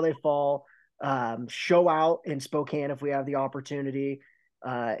matchups, see how they fall, show out in Spokane if we have the opportunity,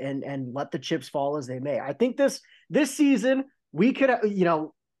 and let the chips fall as they may. I think this season we could,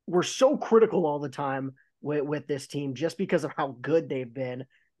 we're so critical all the time with this team just because of how good they've been.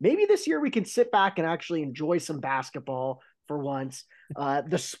 Maybe this year we can sit back and actually enjoy some basketball for once.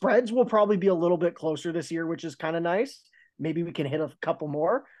 The spreads will probably be a little bit closer this year, which is kind of nice. Maybe we can hit a couple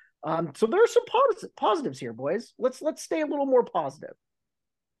more. So there are some positives here, boys. Let's stay a little more positive.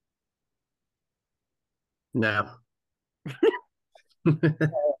 No.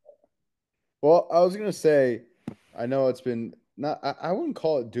 Well, I was gonna say, I know it's been not. I wouldn't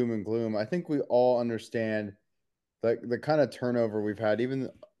call it doom and gloom. I think we all understand the kind of turnover we've had, even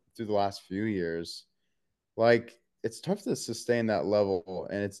through the last few years. Like, it's tough to sustain that level,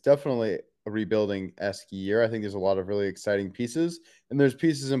 and it's definitely a rebuilding-esque year. I think there's a lot of really exciting pieces, and there's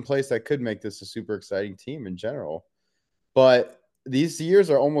pieces in place that could make this a super exciting team in general. But these years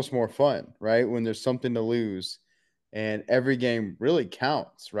are almost more fun, right? When there's something to lose and every game really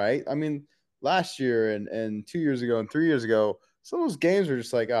counts, right? I mean, last year and 2 years ago and 3 years ago, some of those games were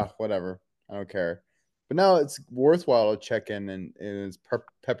just like, oh, whatever. I don't care. But now it's worthwhile to check in and it's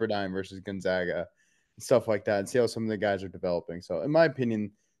Pepperdine versus Gonzaga and stuff like that and see how some of the guys are developing. So, in my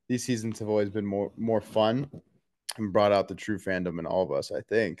opinion, these seasons have always been more fun and brought out the true fandom in all of us, I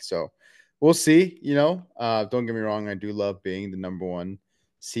think. So, we'll see. Don't get me wrong. I do love being the number one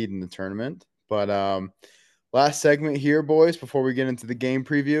seed in the tournament. But last segment here, boys, before we get into the game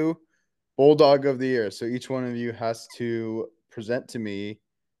preview, Bulldog of the Year. So each one of you has to present to me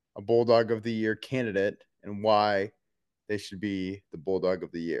a Bulldog of the Year candidate and why they should be the Bulldog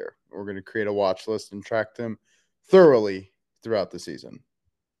of the Year. We're going to create a watch list and track them thoroughly throughout the season.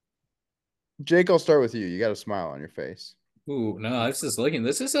 Jake, I'll start with you. You got a smile on your face. Ooh, no, I was just looking.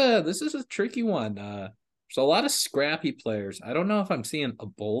 This is a tricky one. There's a lot of scrappy players. I don't know if I'm seeing a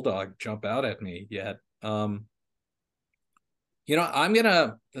Bulldog jump out at me yet.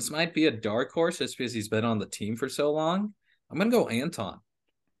 This might be a dark horse just because he's been on the team for so long. I'm gonna go Anton.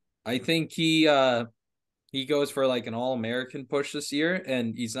 I think he goes for like an All-American push this year,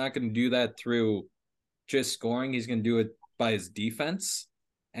 and he's not gonna do that through just scoring. He's gonna do it by his defense.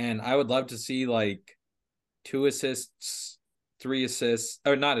 And I would love to see like 2 assists, 3 assists,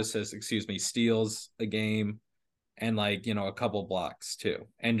 or not assists, excuse me, steals a game, and a couple blocks too,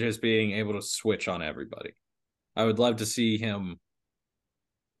 and just being able to switch on everybody. I would love to see him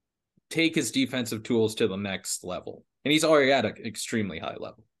take his defensive tools to the next level, and he's already at an extremely high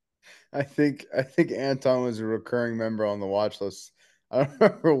level. I think Anton was a recurring member on the watch list. I don't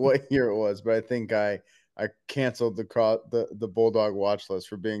remember what year it was, but I think I canceled the Bulldog watch list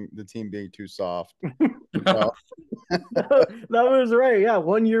for the team being too soft. That was right. Yeah,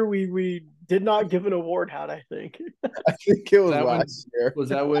 one year we did not give an award out. I think it was last year. Was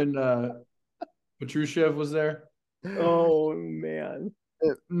that when Petrushev was there? Oh man,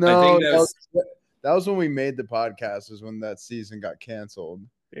 no, that was when we made the podcast. Was when that season got canceled.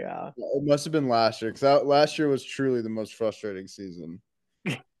 Yeah, it must have been last year because last year was truly the most frustrating season.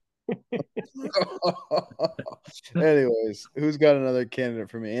 Anyways, who's got another candidate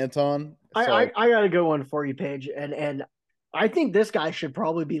for me? Anton? I got a good one for you, Paige, and I think this guy should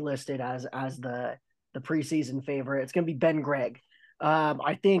probably be listed as the preseason favorite. It's going to be Ben Gregg.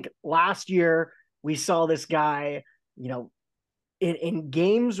 I think last year we saw this guy, in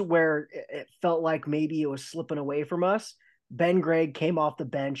games where it felt like maybe it was slipping away from us. Ben Gregg came off the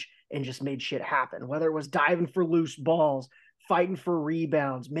bench and just made shit happen, whether it was diving for loose balls, fighting for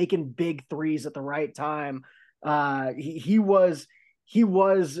rebounds, making big threes at the right time. He was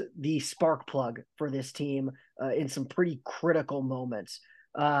the spark plug for this team in some pretty critical moments.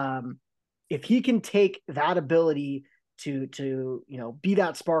 If he can take that ability to be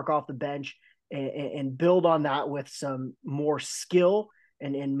that spark off the bench and build on that with some more skill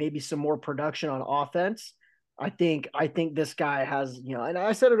and maybe some more production on offense, I think this guy has, and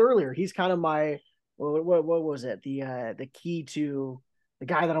I said it earlier, he's kind of my what was it, the key to the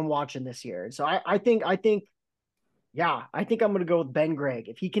guy that I'm watching this year. And so I think yeah, I think I'm going to go with Ben Gregg.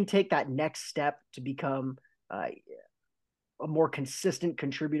 If he can take that next step to become a more consistent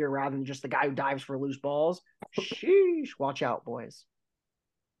contributor rather than just the guy who dives for loose balls, sheesh, watch out, boys.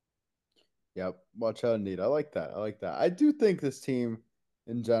 Yep, watch out indeed. I like that. I do think this team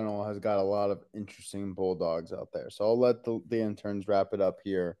in general has got a lot of interesting Bulldogs out there. So I'll let the interns wrap it up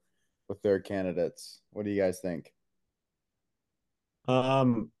here with their candidates. What do you guys think?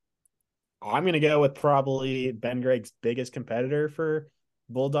 I'm going to go with probably Ben Gregg's biggest competitor for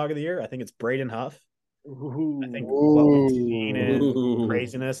Bulldog of the Year. I think it's Braden Huff. Ooh. I think what we've seen in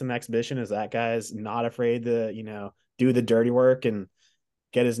craziness and exhibition is that guy's not afraid to, do the dirty work and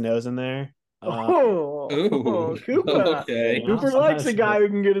get his nose in there. Cooper. Okay. Cooper likes a guy who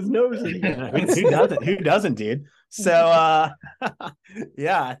can get his nose in there. Who doesn't? Who doesn't, dude? So,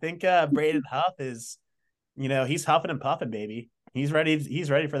 yeah, I think Braden Huff is, he's huffing and puffing, baby. He's ready.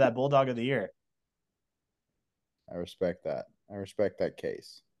 He's ready for that Bulldog of the Year. I respect that. I respect that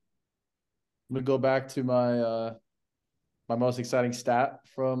case. I'm gonna go back to my my most exciting stat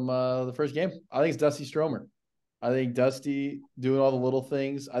from the first game. I think it's Dusty Stromer. I think Dusty doing all the little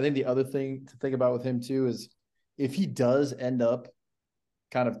things. I think the other thing to think about with him too is if he does end up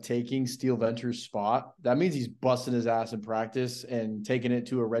kind of taking Steel Venture's spot, that means he's busting his ass in practice and taking it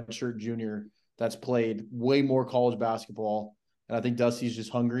to a redshirt junior that's played way more college basketball. And I think Dusty's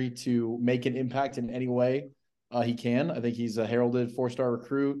just hungry to make an impact in any way he can. I think he's a heralded 4-star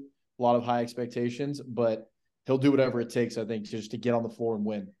recruit, a lot of high expectations, but he'll do whatever it takes, I think, just to get on the floor and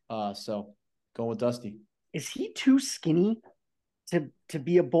win. So going with Dusty. Is he too skinny to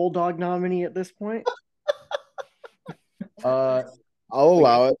be a Bulldog nominee at this point? I'll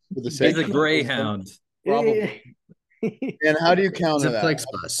allow it for the He's sake a of greyhound. Probably. And how do you counter It's a that? flex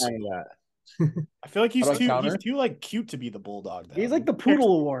bus. I feel like he's How do I counter? too like cute to be the Bulldog, though. He's like the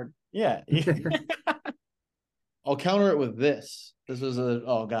Poodle Award. Yeah. I'll counter it with this. This was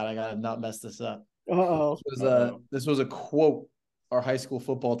oh God, I gotta not mess this up. Uh-oh. This was a quote our high school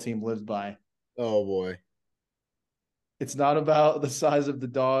football team lives by. Oh boy. It's not about the size of the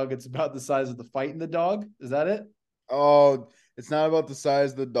dog, it's about the size of the fight in the dog. Is that it? Oh, it's not about the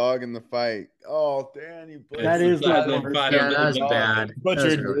size of the dog in the fight. Oh, Danny. That is the the size worst. Yeah, that was bad.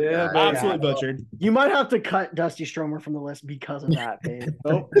 Butchered. That was really bad. Absolutely butchered. You might have to cut Dusty Stromer from the list because of that, Dave.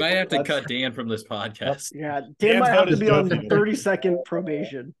 Nope. Might have to cut Dan from this podcast. Yeah, Dan Dan's might have vote to is be on joking. 30-second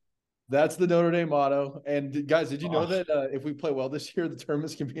probation. That's the Notre Dame motto. And guys, did you know that if we play well this year, the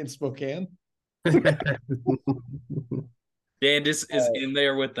tournaments can be in Spokane? Dan just is in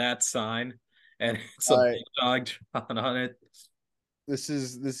there with that sign, and it's a big dog drawn on it. This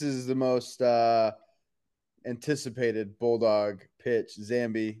is the most anticipated Bulldog pitch.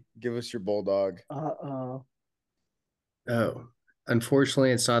 Zambi, give us your Bulldog. Uh-oh. Oh,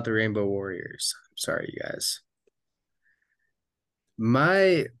 unfortunately, it's not the Rainbow Warriors. I'm sorry, you guys.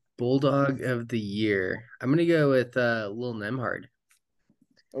 My Bulldog of the Year, I'm going to go with Lil Nemhard.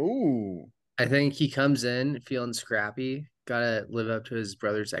 Ooh. I think he comes in feeling scrappy, got to live up to his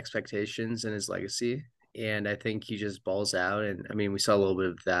brother's expectations and his legacy. And I think he just balls out. And I mean, we saw a little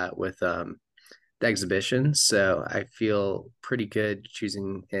bit of that with the exhibition. So I feel pretty good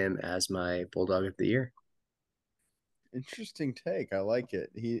choosing him as my Bulldog of the Year. Interesting take. I like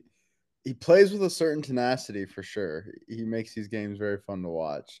it. He plays with a certain tenacity for sure. He makes these games very fun to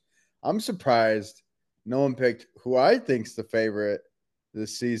watch. I'm surprised no one picked who I think's the favorite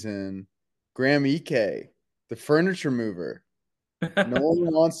this season, Graham Ike, the furniture mover. No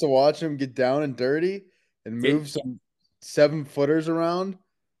one wants to watch him get down and dirty and move some 7-footers around.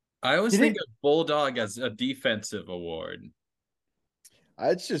 I always think of Bulldog as a defensive award.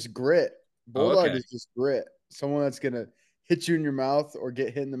 It's just grit. Bulldog is just grit. Someone that's going to hit you in your mouth or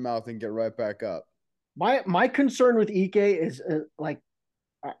get hit in the mouth and get right back up. My concern with Ike is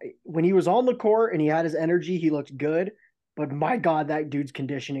when he was on the court and he had his energy, he looked good. But my God, that dude's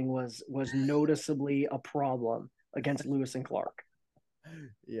conditioning was noticeably a problem against Lewis and Clark.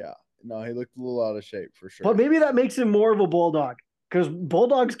 Yeah. No, he looked a little out of shape for sure. But maybe that makes him more of a Bulldog because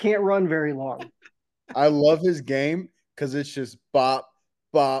Bulldogs can't run very long. I love his game because it's just bop,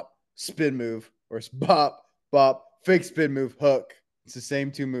 bop, spin move, or it's bop, bop, fake spin move, hook. It's the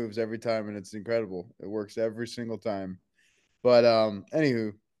same 2 moves every time, and it's incredible. It works every single time. But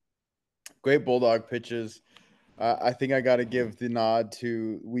anywho, great bulldog pitches. I think I got to give the nod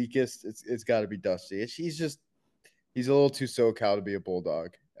to weakest. It's got to be Dusty. He's a little too SoCal to be a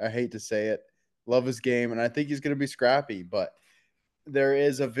bulldog. I hate to say it. Love his game, and I think he's going to be scrappy. But there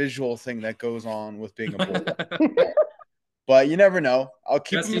is a visual thing that goes on with being a bulldog. But you never know. I'll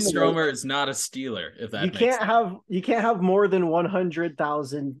keep Dusty him in the Stromer is not a Steeler, if that You can't have more than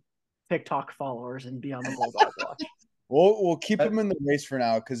 100,000 TikTok followers and be on the Bulldog watch. We'll keep him in the race for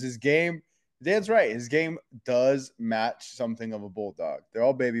now because his game. Dan's right. His game does match something of a bulldog. They're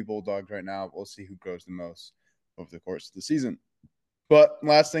all baby bulldogs right now. We'll see who grows the most over the course of the season. But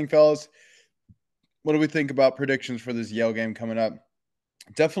last thing, fellas, what do we think about predictions for this Yale game coming up?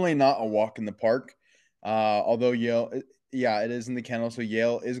 Definitely not a walk in the park. Although Yale, yeah, it is in the kennel. So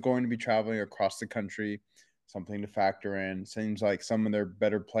Yale is going to be traveling across the country. Something to factor in. Seems like some of their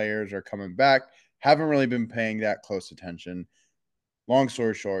better players are coming back. Haven't really been paying that close attention. Long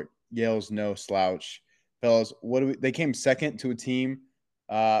story short, Yale's no slouch. Fellas, they came second to a team.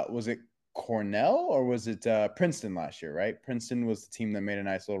 Was it Cornell or was it Princeton last year, right? Princeton was the team that made a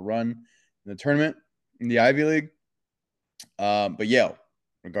nice little run in the tournament in the Ivy League. But Yale,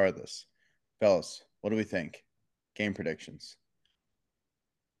 regardless. Fellas, what do we think? Game predictions.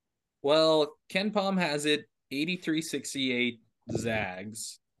 Well, Ken Palm has it 83-68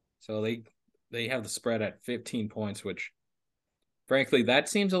 Zags. So they have the spread at 15 points, which frankly, that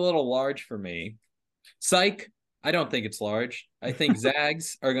seems a little large for me. Psych, I don't think it's large. I think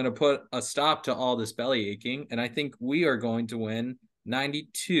Zags are going to put a stop to all this belly aching, and I think we are going to win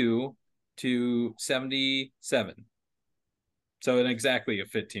 92-77. So exactly a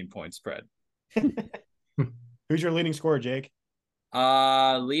 15-point spread. Who's your leading scorer, Jake?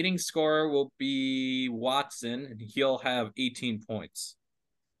 Leading scorer will be Watson, and he'll have 18 points.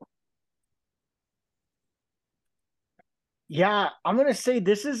 Yeah, I'm gonna say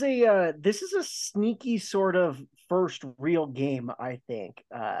this is a sneaky sort of first real game. I think,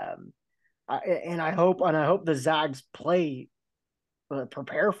 I hope the Zags play,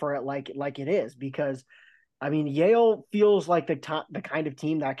 prepare for it like it is, because I mean Yale feels like the kind of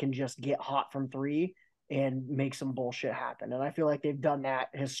team that can just get hot from three and make some bullshit happen, and I feel like they've done that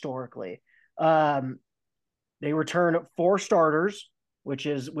historically. They return 4 starters, which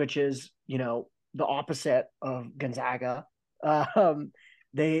is the opposite of Gonzaga.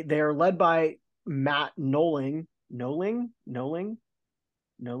 They are led by Matt Noling, who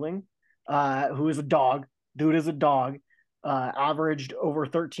is a dog. Dude is a dog. Averaged over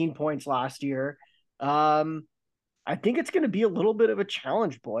 13 points last year. I think it's going to be a little bit of a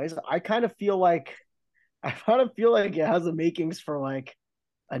challenge, boys. I kind of feel like it has the makings for like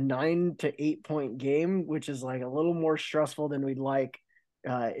a 9 to 8 point game, which is like a little more stressful than we'd like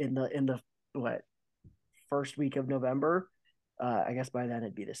in the first week of November. I guess by then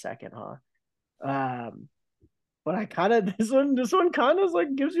it'd be the second, huh? But I kind of this one kind of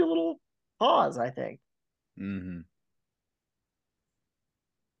like gives you a little pause, I think. Mm-hmm.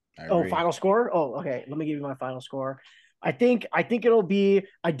 Final score? Oh, okay. Let me give you my final score. I think it'll be.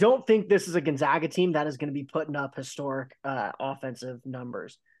 I don't think this is a Gonzaga team that is going to be putting up historic offensive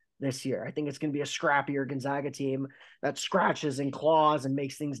numbers this year. I think it's going to be a scrappier Gonzaga team that scratches and claws and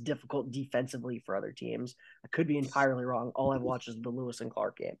makes things difficult defensively for other teams. I could be entirely wrong. All I've watched is the Lewis and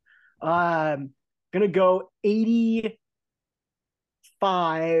Clark game. Going to go 85-77.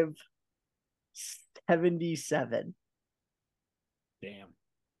 Damn.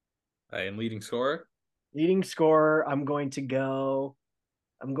 And leading scorer? Leading scorer, I'm going to go.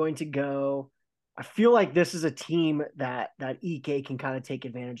 I feel like this is a team that Ike can kind of take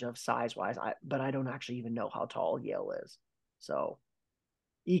advantage of size wise. But I don't actually even know how tall Yale is. So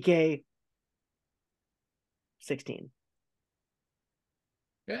Ike 16.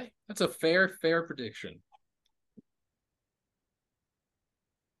 Okay, that's a fair prediction.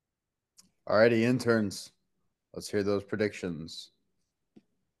 Alrighty, interns. Let's hear those predictions.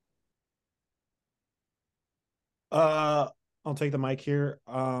 I'll take the mic here.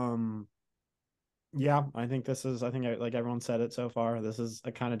 Yeah, I think like everyone said it so far, this is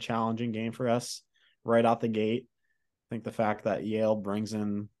a kind of challenging game for us right out the gate. I think the fact that Yale brings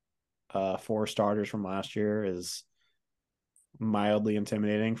in 4 starters from last year is mildly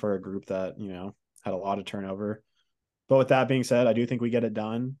intimidating for a group that, had a lot of turnover. But with that being said, I do think we get it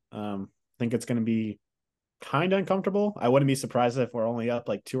done. I think it's going to be kind of uncomfortable. I wouldn't be surprised if we're only up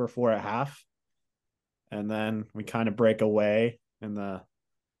like 2 or 4 at half. And then we kind of break away in the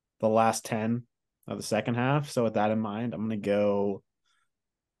last 10. of the second half. So with that in mind, I'm going to go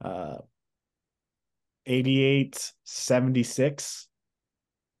 88-76.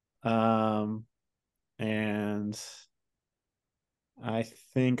 And I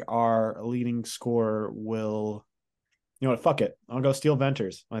think our leading scorer will, you know what, fuck it. I'll go Steel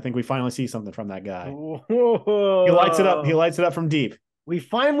Ventures. I think we finally see something from that guy. Whoa. He lights it up. He lights it up from deep. We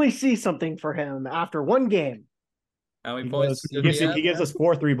finally see something for him after one game. How many He points gives, he did he gives have? us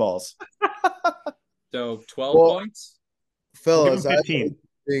 4 3-balls. So 12 Well, points? We'll give Fellas, him I 15.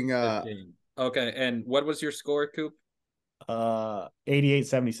 think 15. Okay, and what was your score, Coop?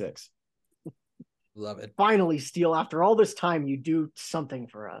 88-76. Love it. Finally, Steele, after all this time, you do something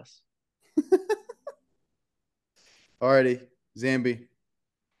for us. alrighty, Zambi.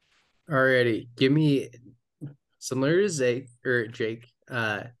 Alrighty, give me similar to Jake,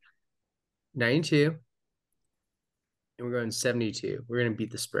 92, and we're going 72. We're gonna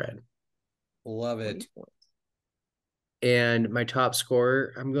beat the spread. Love it. And my top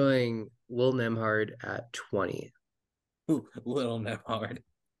scorer, I'm going Will Nemhard at 20. Ooh, little Nemhard.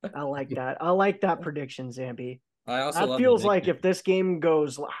 I like that. I like that prediction, Zambi. I also That love feels the like nickname. if this game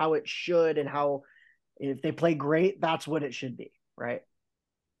goes how it should and how if they play great, that's what it should be, right?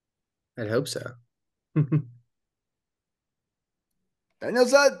 I'd hope so. Daniel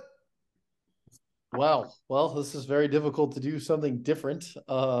said. Wow. Well, this is very difficult to do something different.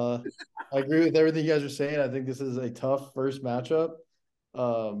 I agree with everything you guys are saying. I think this is a tough first matchup.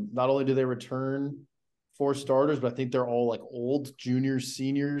 Not only do they return 4 starters, but I think they're all like old juniors,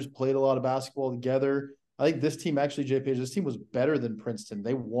 seniors, played a lot of basketball together. I think this team actually, JP, this team was better than Princeton.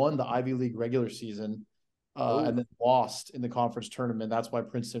 They won the Ivy League regular season and then lost in the conference tournament. That's why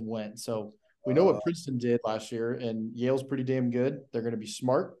Princeton went. So we know what Princeton did last year, and Yale's pretty damn good. They're going to be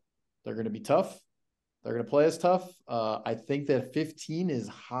smart. They're going to be tough. They're going to play us tough. I think that 15 is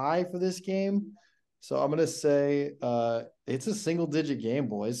high for this game. So I'm going to say it's a single-digit game,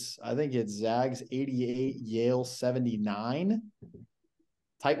 boys. I think it's Zags 88, Yale 79.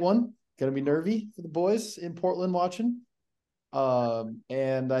 Tight one. Going to be nervy for the boys in Portland watching.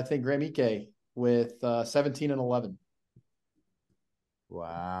 And I think Graham Ike with 17 and 11.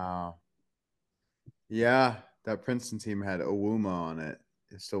 Wow. Yeah, that Princeton team had Owuma on it.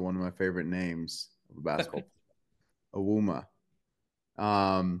 It's still one of my favorite names of basketball. Owuma.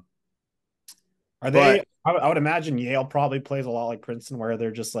 Are they? I would imagine Yale probably plays a lot like Princeton, where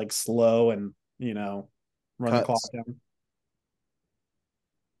they're just like slow and run the clock down.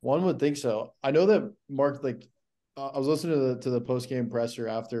 One would think so. I know that Mark, like, I was listening to the post game presser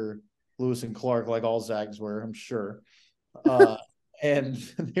after Lewis and Clark, like all Zags were, I'm sure, and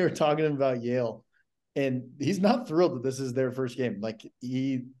they were talking about Yale, and he's not thrilled that this is their first game. Like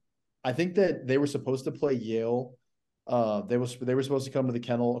I think that they were supposed to play Yale. They were supposed to come to the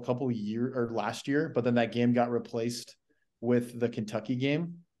Kennel a couple of years or last year, but then that game got replaced with the Kentucky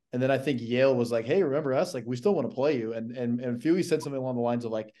game. And then I think Yale was like, "Hey, remember us? Like, we still want to play you." And Fuey said something along the lines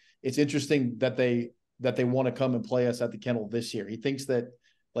of like, "It's interesting that they want to come and play us at the Kennel this year." He thinks that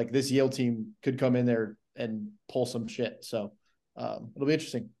like this Yale team could come in there and pull some shit. So it'll be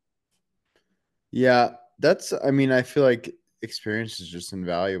interesting. Yeah, I mean, I feel like experience is just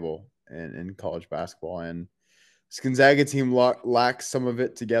invaluable in college basketball, and this Gonzaga team lacks some of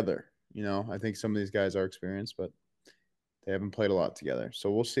it together. I think some of these guys are experienced, but they haven't played a lot together. So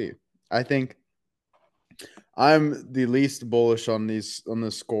we'll see. I think I'm the least bullish on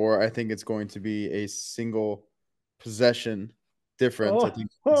the score. I think it's going to be a single possession difference. I think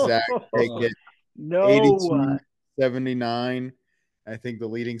Zach take it No. 82-79. I think the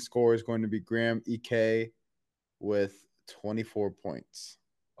leading scorer is going to be Graham Ike with 24 points.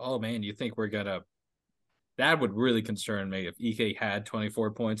 Oh, man, you think we're going to – that would really concern me if Ike had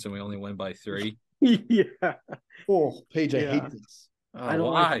 24 points and we only win by 3. Yeah. Oh, Paige, I hate this. I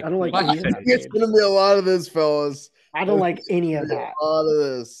don't why? like any of I that. think it's going to be a lot of this, fellas. I don't like any of that. A lot of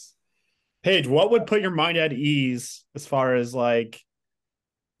this. Paige, what would put your mind at ease as far as like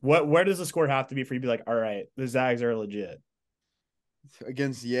where does the score have to be for you to be like, all right, the Zags are legit?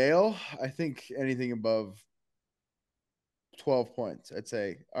 Against Yale, I think anything above 12 points, I'd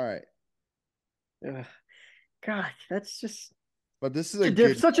say, all right. God, that's just. But this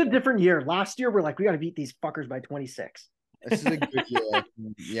is such a different year. Last year, we're like, we got to beat these fuckers by 26. This is a good year.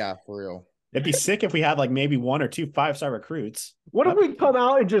 Yeah, for real. It'd be sick if we had like maybe 1 or 2 5-star recruits. What if we come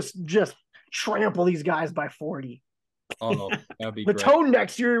out and just trample these guys by 40? Oh, that'd be the great. tone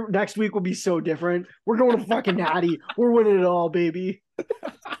next week will be so different. We're going to fucking Natty. We're winning it all, baby.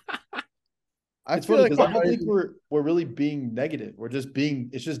 It's funny because I don't think we're really being negative.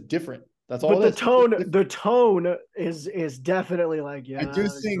 It's just different. That's all But it is. the tone is definitely like, I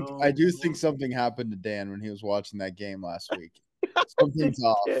yeah. do think something happened to Dan when he was watching that game last week. Something's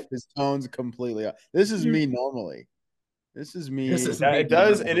off. His tone's completely off. This is me normally. This is me. This is Yeah, me.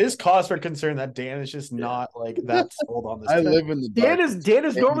 it is cause for concern that Dan is just not like that sold on this I team. live in the dark. Dan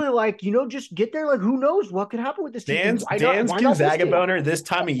is normally like, just get there. Like, who knows what could happen with this team? Dan's Why not this Gonzaga game? boner this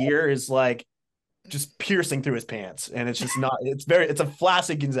time of year is like just piercing through his pants, and it's just not. It's a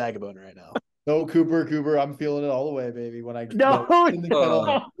flaccid Gonzaga boner right now. No, Cooper, I'm feeling it all the way, baby. When I No, walked in the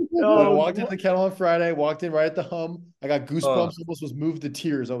kennel, when I no. walked in the kennel on Friday, walked in right at the hum. I got goosebumps, Oh. almost was moved to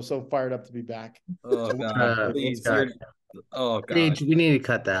tears. I was so fired up to be back. Oh So God, please, God. oh God. Paige, we need to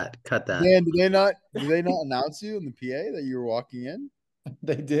cut that. Cut that. Dan, did they not announce you in the PA that you were walking in?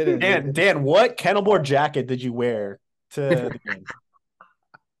 they didn't. Dan, what kennelboard jacket did you wear to the game?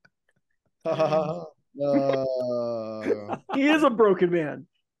 He is a broken man.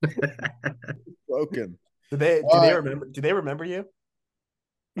 Broken. Do they remember you?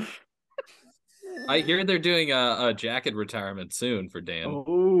 I hear they're doing a jacket retirement soon for Dan.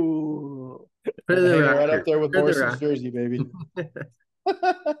 Oh, For the Hanging right record, up there with for the Morrison's record. jersey, baby.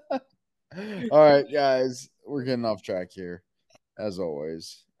 All right, guys, we're getting off track here, as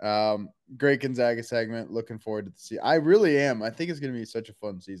always. Great Gonzaga segment. Looking forward to see. I really am. I think it's going to be such a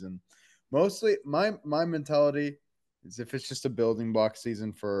fun season. Mostly, my mentality is if it's just a building block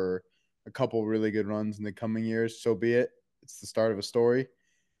season for a couple really good runs in the coming years, so be it. It's the start of a story.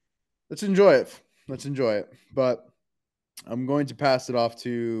 Let's enjoy it. But I'm going to pass it off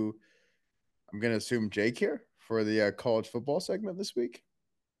to. I'm going to assume Jake here for the college football segment this week.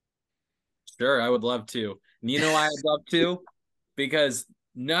 Sure, I would love to. And you know why I'd love to? Because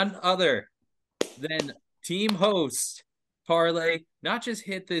none other than team host parlay not just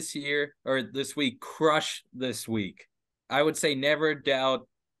hit this year or this week, crush this week. I would say never doubt.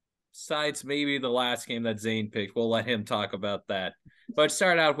 Besides maybe the last game that Zane picked, we'll let him talk about that. But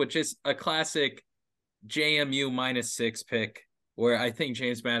start out with just a classic JMU -6 pick, where I think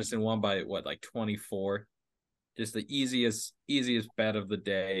James Madison won by like 24. Just the easiest bet of the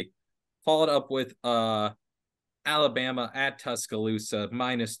day. Followed up with Alabama at Tuscaloosa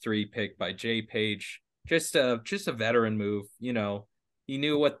 -3 pick by Jay Page. Just a veteran move. He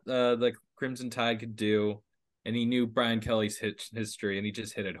knew what the Crimson Tide could do, and he knew Brian Kelly's history, and he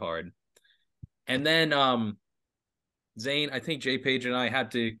just hit it hard. And then Zane, I think Jay Page and I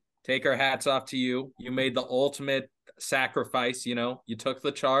had to take our hats off to you. You made the ultimate sacrifice. You took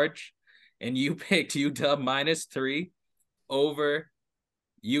the charge, and you picked UW -3 over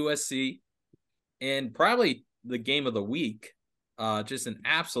USC, and probably the game of the week. Just an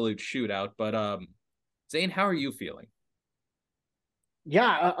absolute shootout. But Zane, how are you feeling?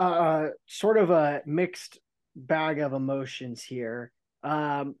 Yeah, sort of a mixed bag of emotions here.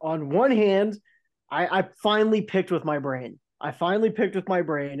 On one hand, I finally picked with my brain.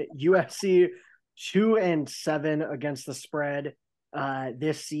 USC 2-7 against the spread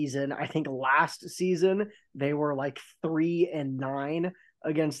this season. I think last season they were like 3-9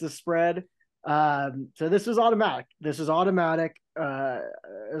 against the spread. So this is automatic.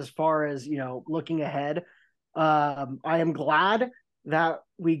 As far as looking ahead. I am glad that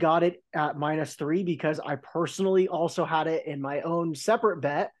we got it at -3 because I personally also had it in my own separate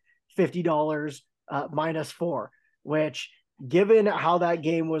bet, $50 -4, which given how that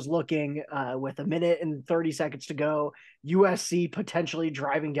game was looking with 1:30 to go, USC potentially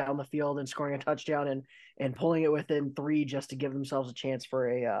driving down the field and scoring a touchdown and pulling it within 3 just to give themselves a chance for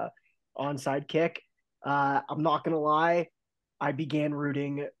a onside kick. I'm not going to lie. I began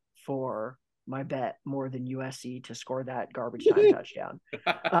rooting for my bet more than USC to score that garbage time touchdown.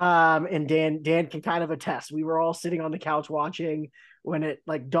 And Dan can kind of attest. We were all sitting on the couch watching when it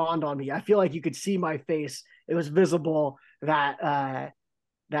like dawned on me. I feel like you could see my face. It was visible that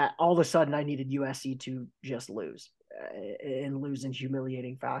all of a sudden I needed USC to just lose and lose in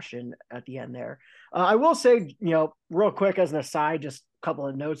humiliating fashion at the end there. I will say, real quick as an aside, just a couple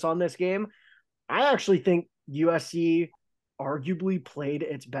of notes on this game. I actually think USC arguably played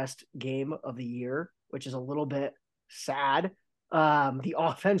its best game of the year, which is a little bit sad. The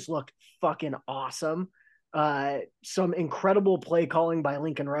offense looked fucking awesome. Some incredible play calling by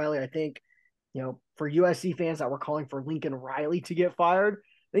Lincoln Riley. I think, for USC fans that were calling for Lincoln Riley to get fired,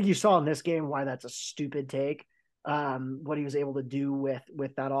 I think you saw in this game why that's a stupid take. What he was able to do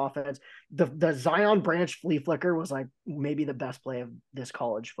with that offense. The Zion Branch flea flicker was like maybe the best play of this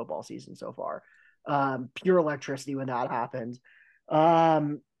college football season so far. Pure electricity when that happened.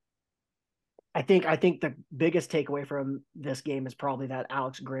 I think the biggest takeaway from this game is probably that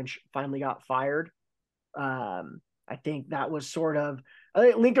Alex Grinch finally got fired. I I think that was sort of, I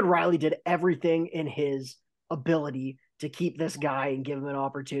think Lincoln Riley did everything in his ability to keep this guy and give him an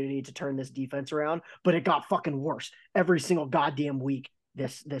opportunity to turn this defense around, but it got fucking worse every single goddamn week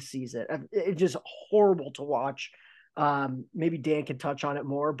this season. It's just horrible to watch. Maybe Dan can touch on it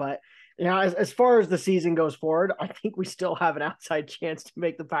more, but as far as the season goes forward, I think we still have an outside chance to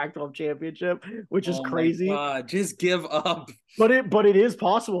make the Pac-12 championship, which is crazy. My God, just give up. But it is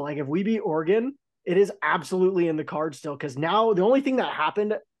possible. Like if we beat Oregon, it is absolutely in the cards still. Because now the only thing that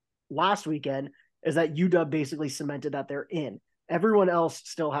happened last weekend is that UW basically cemented that they're in. Everyone else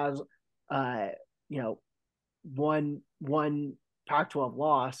still has, one Pac-12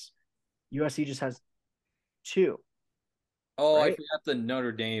 loss. USC just has 2. Oh, right? I forgot the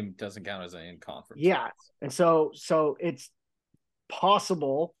Notre Dame doesn't count as an in-conference. Yeah, and so it's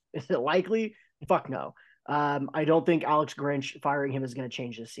possible. Is it likely? Fuck no. I don't think Alex Grinch firing him is going to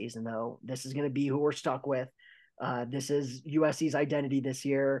change this season, though. This is going to be who we're stuck with. This is USC's identity this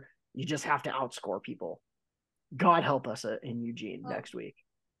year. You just have to outscore people. God help us in Eugene next week.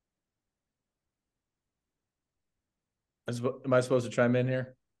 Am I supposed to chime in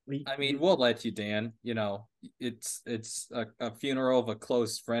here? I mean, we'll let you, Dan. It's a funeral of a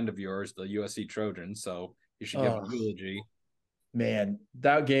close friend of yours, the USC Trojans, so you should give a eulogy. Man,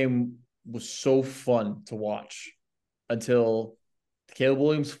 that game was so fun to watch until Caleb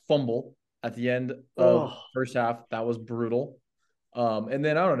Williams fumble at the end of the first half. That was brutal. And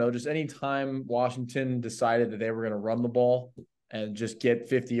then I don't know, just any time Washington decided that they were going to run the ball and just get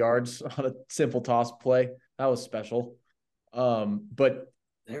 50 yards on a simple toss play, that was special. But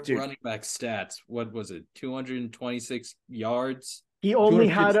their running back stats, what was it, 226 yards? He only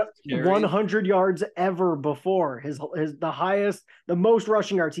had 100 yards ever before. The most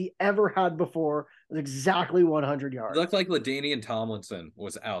rushing yards he ever had before was exactly 100 yards. It looked like LaDainian Tomlinson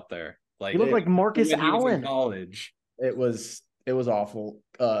was out there. He looked like Marcus Allen in college. It was awful.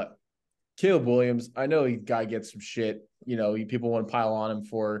 Caleb Williams, I know the guy gets some shit. People want to pile on him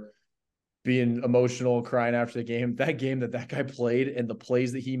for being emotional, crying after the game. That game that guy played and the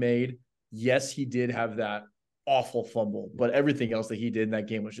plays that he made, yes, he did have that awful fumble, but everything else that he did in that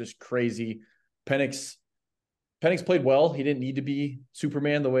game was just crazy. Penix played well. He didn't need to be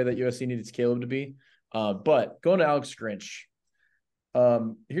Superman the way that USC needed Caleb to be. But going to Alex Grinch,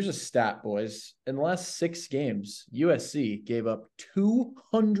 here's a stat, boys. In the last 6 games, USC gave up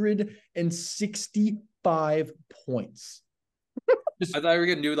 265 points. I thought we were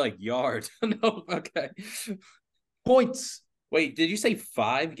gonna do like yards. No, okay. Points. Wait, did you say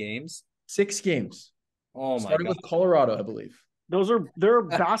 5 games? 6 games. Oh my Starting God. with Colorado, I believe. There are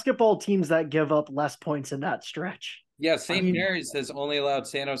basketball teams that give up less points in that stretch. Yeah, St. Mary's has only allowed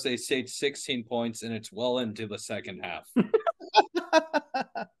San Jose State 16 points, and it's well into the second half.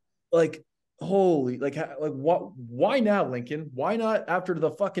 What? Why now, Lincoln? Why not after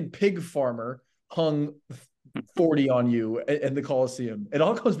the fucking pig farmer hung 40 on you in the Coliseum? It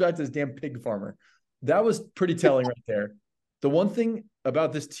all comes back to this damn pig farmer. That was pretty telling right there. The one thing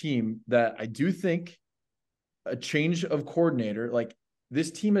about this team that I do think a change of coordinator, like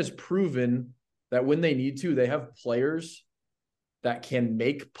this team has proven that when they need to, they have players that can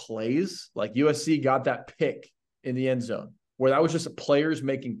make plays. Like USC got that pick in the end zone where that was just players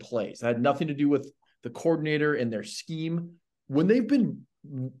making plays. That had nothing to do with the coordinator and their scheme. When they've been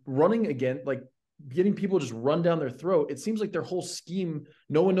running again, like getting people just run down their throat, it seems like their whole scheme,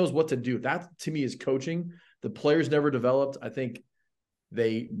 no one knows what to do. That to me is coaching. The players never developed. I think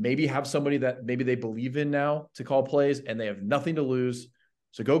they maybe have somebody that maybe they believe in now to call plays, and they have nothing to lose.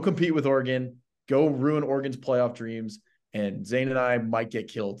 So go compete with Oregon, go ruin Oregon's playoff dreams, and Zane and I might get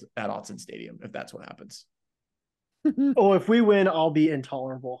killed at Autzen Stadium if that's what happens. Oh, if we win, I'll be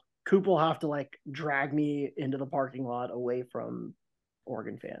intolerable. Coop will have to drag me into the parking lot away from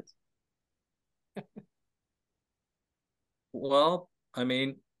Oregon fans. Well, I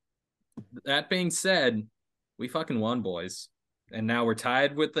mean, that being said, we fucking won, boys. And now we're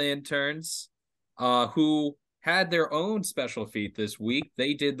tied with the interns, who had their own special feat this week.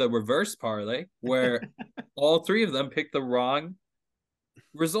 They did the reverse parlay where all 3 of them picked the wrong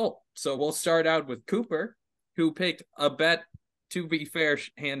result. So we'll start out with Cooper, who picked a bet, to be fair,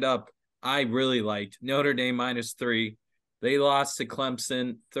 hand up, I really liked. Notre Dame -3. They lost to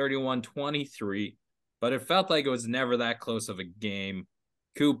Clemson 31-23, but it felt like it was never that close of a game.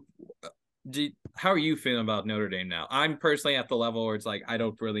 Coop, how are you feeling about Notre Dame now? I'm personally at the level where it's like I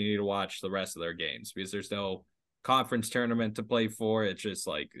don't really need to watch the rest of their games because there's no conference tournament to play for. It's just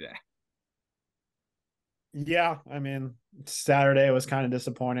Yeah, I mean, Saturday was kind of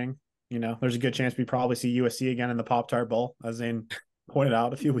disappointing. There's a good chance we probably see USC again in the Pop-Tart Bowl, as Zane pointed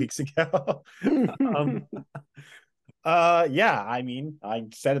out a few weeks ago. Yeah, I mean, I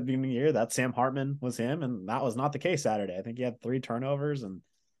said at the beginning of the year that Sam Hartman was him, and that was not the case Saturday. I think he had 3 turnovers and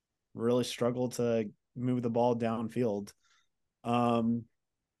really struggled to move the ball downfield. And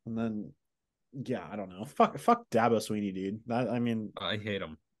then yeah, I don't know. Fuck Dabo Sweeney, dude. I mean, I hate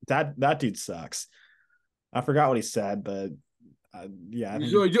him. that dude sucks. I forgot what he said, but yeah, I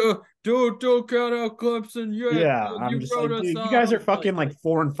He's think like, don't count out Clemson yet. yeah, I'm You just wrote like, us dude, you off. guys are I'm fucking like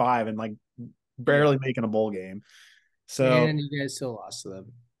 4-5 and like barely making a bowl game. So And you guys still lost to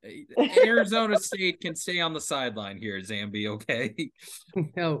them. Arizona State can stay on the sideline here, Zambi. Okay.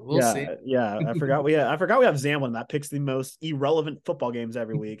 No, we'll see. Yeah, I forgot we have Zamblin that picks the most irrelevant football games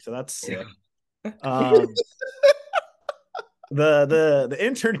every week, so that's sick. Yeah. The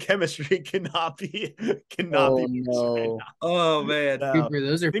intern chemistry cannot be Oh reached right no. now. Oh man. No. Cooper,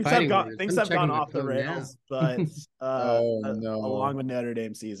 those are Things fighting have gone words. things I'm have gone checking my off the phone now. rails, but Oh no. along with Notre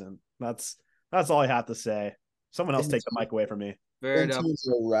Dame season. That's all I have to say. Someone else take the mic away from me. Fair enough. Teams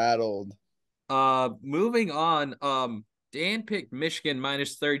are rattled. Moving on. Dan picked Michigan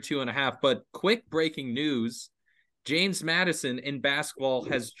minus 32.5, but quick breaking news. James Madison in basketball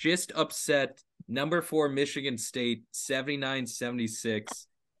has just upset number 4 Michigan State 79-76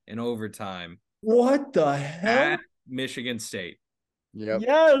 in overtime What the hell? at Michigan State. Yep.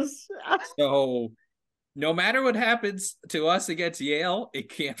 Yes. So no matter what happens to us against Yale, it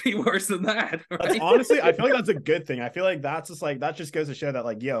can't be worse than that. That's Right? honestly, I feel like that's a good thing. I feel like that's just like that just goes to show that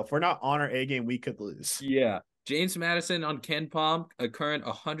like, yo, if we're not on our A game, we could lose. Yeah. James Madison on Ken Palm, a current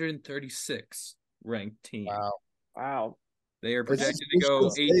 136 ranked team. Wow. They are This is projected to go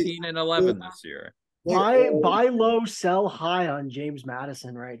Michigan State. 18-11 this year. Buy low, sell high on James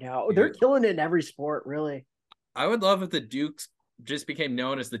Madison right now. They're killing it in every sport, really. I would love if the Dukes just became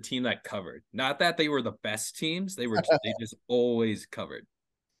known as the team that covered. Not that they were the best teams, they just always covered.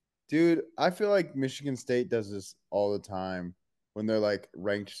 Dude, I feel like Michigan State does this all the time when they're like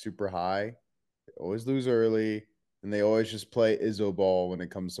ranked super high. They always lose early, and they always just play Izzo ball when it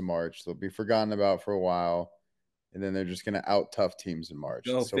comes to March. They'll be forgotten about for a while, and then they're just going to out tough teams in March.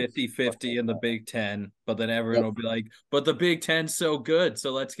 Go So 50-50 in the Big Ten, but then everyone will be like, but the Big Ten's so good,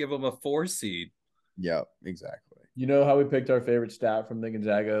 so let's give them a 4 seed. yeah, exactly. You know how we picked our favorite stat from the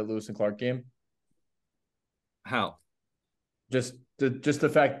Gonzaga Lewis and Clark game? How? Just the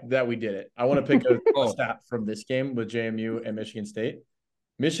fact that we did it. I want to pick a stat from this game with JMU and Michigan State.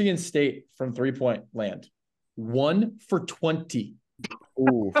 Michigan State from 3-point land, 1 for 20.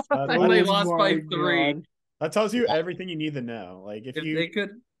 Ooh, They lost by 3. God. That tells you everything you need to know. Like if you they could.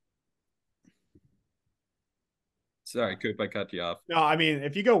 Sorry, Coop, I cut you off. no, I mean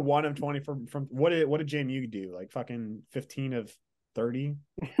if you go 1 of 20 from what did JMU do? Like fucking 15 of 30?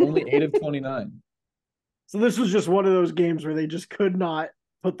 Only 8 of 29. So this was just one of those games where they just could not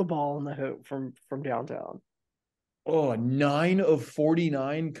put the ball in the hoop from downtown. Oh, 9 of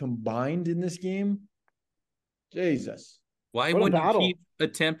 49 combined in this game. Jesus. Why What a wouldn't you battle. keep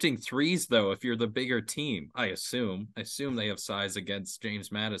attempting threes though if you're the bigger team? I assume they have size against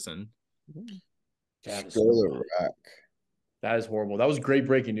James Madison. That is, go to the rack. that is horrible. That was great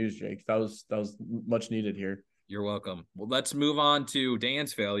breaking news, Jake. That was much needed here. You're welcome. Well, let's move on to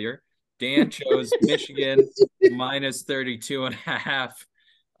Dan's failure. Dan chose Michigan minus 32.5.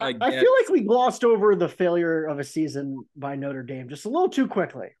 I feel like we glossed over the failure of a season by Notre Dame just a little too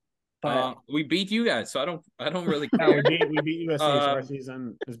quickly. But we beat you guys, so I don't really No, care. we beat USC, so our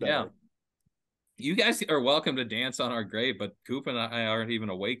season is better. Yeah. You guys are welcome to dance on our grave, but Coop and I aren't even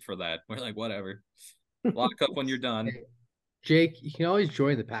awake for that. We're like, whatever. Lock up when you're done. Jake, you can always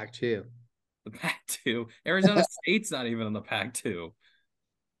join the Pac-2. The Pac-2. Arizona State's not even in the Pac-2.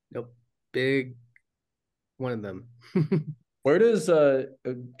 Nope. Big one of them. Where does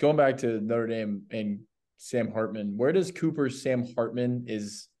going back to Notre Dame and Sam Hartman, where does Cooper's Sam Hartman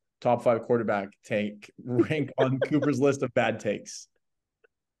is top 5 quarterback take rank on Cooper's list of bad takes?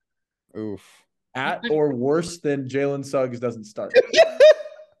 Oof. At or worse than Jalen Suggs doesn't start?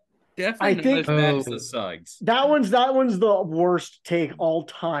 Definitely not as bad as the Suggs. that one's the worst take all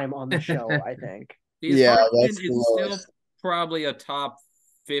time on the show, I think. Yeah, Hartman that's the is still lowest. probably a top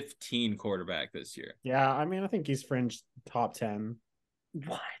 15 quarterback this year. Yeah, I mean I think he's fringe top 10.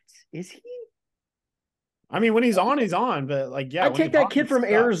 What? Is he? I mean when he's on, but like yeah. I when take he's that on, kid he from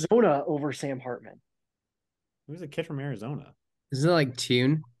sucks. Arizona over Sam Hartman. Who's a kid from Arizona? Isn't it like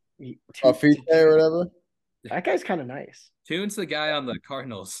Tune? Fite or whatever. That guy's kind of nice. Tune's the guy on the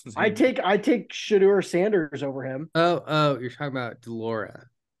Cardinals. I take Shedeur Sanders over him. Oh, you're talking about Delora.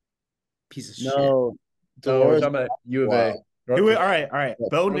 Piece of shit. No. So we're talking about U of A. Wow. All right.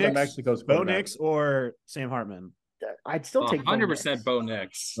 Bo Northern Nix, Mexico's Bo quarterback. Nix or Sam Hartman? I'd still take Bo 100% Nix. Bo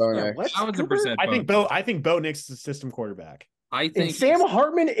Nix. Bo Yeah, Nix. what? 1000% I think Bo Nix is a system quarterback. I And think Sam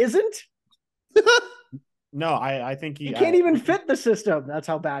Hartman isn't? No, I think He can't even fit the system. That's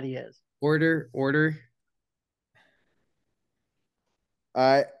how bad he is. Order.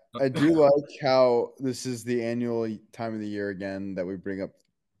 I do like how this is the annual time of the year again that we bring up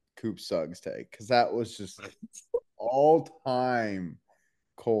Coop Suggs take, because that was just all-time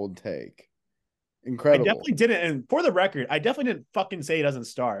cold take. Incredible. I definitely didn't. And for the record, I definitely didn't fucking say he doesn't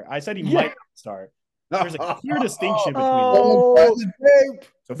start. I said he might start. There's a clear distinction between Oh,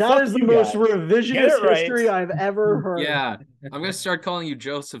 so that is the most revisionist history I've ever heard. Yeah, I'm gonna start calling you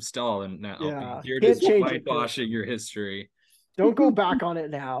Joseph Stalin now. Yeah, You're can't just change it, whitewashing your history. Don't go back on it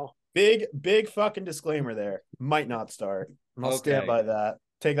now. Big fucking disclaimer there. Might not start. And I'll stand by that.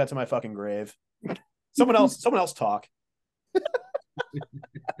 Take that to my fucking grave. Someone else talk.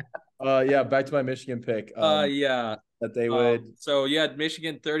 Yeah, back to my Michigan pick. Yeah. That they would. So you had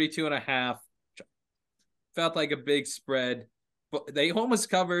Michigan 32.5. Felt like a big spread. But they almost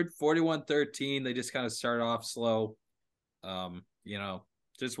covered 41-13. They just kind of started off slow.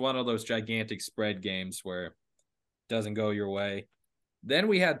 Just one of those gigantic spread games where it doesn't go your way. Then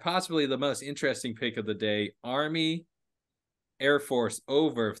we had possibly the most interesting pick of the day, Army Air Force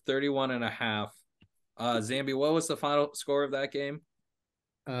over 31.5. Zambi, what was the final score of that game?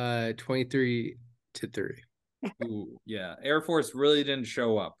 23-3. Ooh, yeah. Air Force really didn't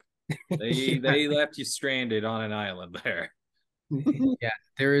show up. They left you stranded on an island there. Yeah,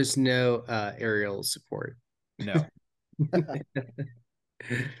 there is no aerial support. No.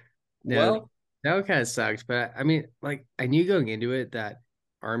 No, that one kind of sucks. But I mean, like, I knew going into it that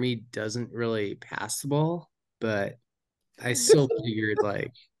Army doesn't really pass the ball, but I still figured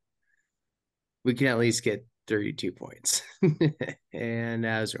like we can at least get 32 points. And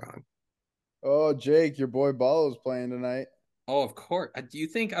I was wrong. Oh, Jake, your boy Ballo's playing tonight. Oh, of course. Do you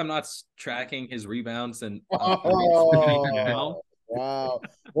think I'm not tracking his rebounds and now? Wow.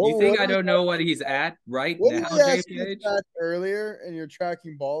 You think I don't know what he's at right now, JPH? Earlier, and you're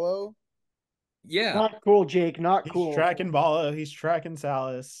tracking Ballo? Yeah. Not cool, Jake. Not cool. He's tracking Ballo. He's tracking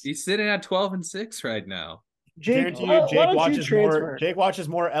Salas. He's sitting at 12-6 right now. Jake, Jake watches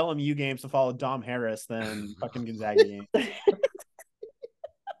more LMU games to follow Dom Harris than fucking Gonzaga games.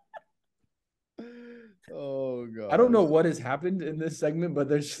 Oh god! I don't know what has happened in this segment, but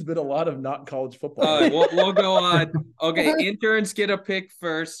there's just been a lot of not college football. We'll go on. Okay, interns get a pick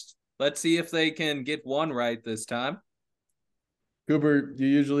first. Let's see if they can get one right this time. Cooper, you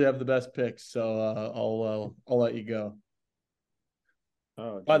usually have the best picks, so I'll let you go.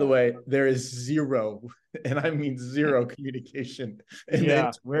 Oh, by the way, there is zero, and I mean zero communication.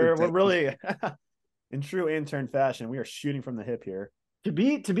 We're really in true intern fashion. We are shooting from the hip here. To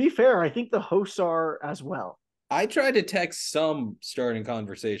be fair, I think the hosts are as well. I tried to text some starting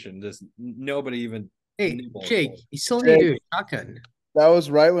conversation. Just nobody even. Hey, Jake, you still need to do a shotgun. That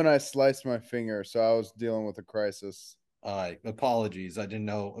was right when I sliced my finger, so I was dealing with a crisis. Apologies, I didn't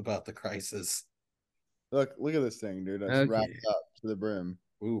know about the crisis. Look at this thing, dude. It's wrapped up to the brim.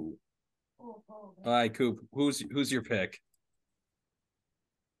 Ooh. All right, Coop. Who's your pick?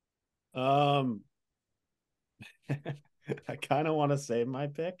 I kind of want to save my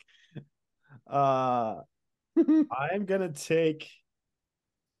pick. I'm gonna take.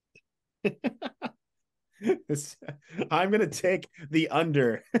 I'm gonna take the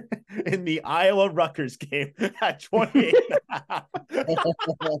under in the Iowa Rutgers game at 28.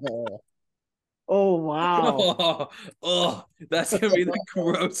 Oh wow! Oh, that's gonna be the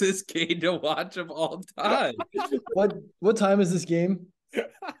grossest game to watch of all time. What time is this game? 9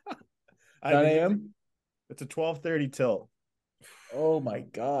 a.m. It's a 12:30 tilt. Oh my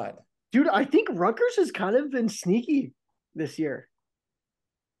god, dude! I think Rutgers has kind of been sneaky this year.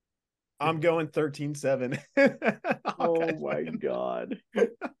 I'm going 13-7. Oh my god.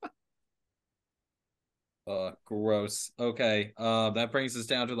 Gross. Okay. That brings us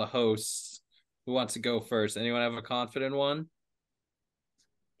down to the hosts. Who wants to go first? Anyone have a confident one?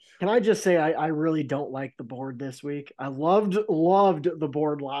 Can I just say I really don't like the board this week. I loved the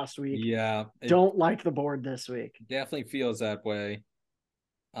board last week. Yeah. Don't like the board this week. Definitely feels that way.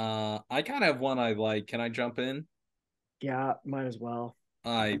 I kind of have one I like. Can I jump in? Yeah, might as well.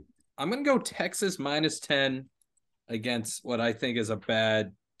 I'm gonna go Texas -10 against what I think is a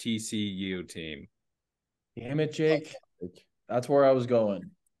bad TCU team. Damn it, Jake. That's where I was going.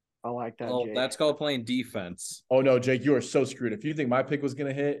 I like that. Oh, Jake. That's called playing defense. Oh no, Jake, you are so screwed. If you think my pick was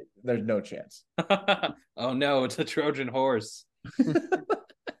gonna hit, there's no chance. Oh no, it's a Trojan horse.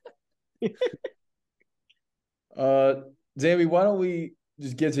 Zambi, why don't we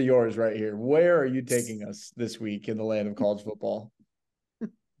just get to yours right here. Where are you taking us this week in the land of college football?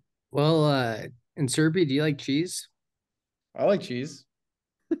 Well, in Serbia, do you like cheese? I like cheese.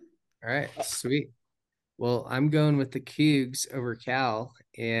 All right, sweet. Well, I'm going with the Cougs over Cal,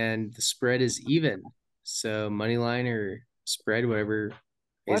 and the spread is even. So money line or spread, whatever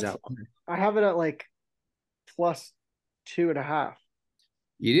pays What? out. I have it at like plus 2.5.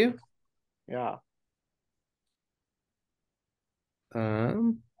 You Yeah.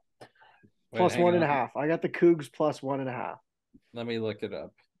 do? Plus hang one and a on. half. I got the Cougs plus 1.5. Let me look it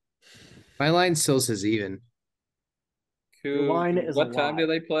up. My line still says even. Your line is What a time lie. do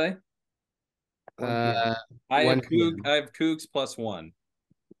they play? 1 p.m. I have 1 p.m. I have Cougs plus 1.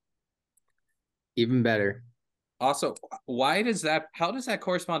 Even better. Also, how does that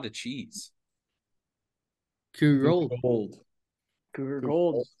correspond to cheese? Coug rolled. Gold. Cougar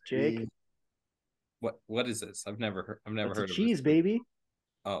Gold, Jake. What is this? I've never That's a heard of cheese, this. baby.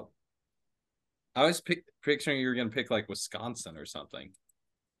 Oh. I was picturing you were going to pick like Wisconsin or something.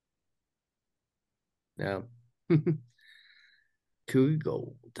 No. Coug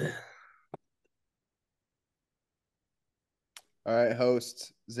gold. All right,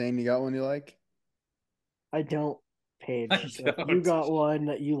 host Zane, you got one you like? I don't, Paige. I So if you don't. got one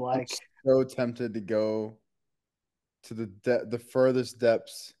that you like, So tempted to go to the furthest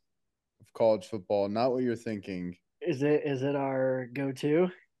depths of college football. Not what you're thinking. is it our go-to? I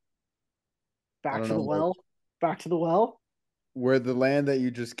Back don't to the know well? Back to the well? where the land that you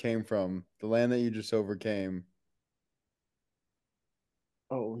just came from, the land that you just overcame.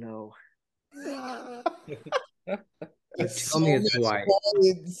 Oh no. Tell me it's Hawaii.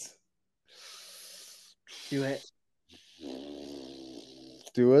 Points. Do it.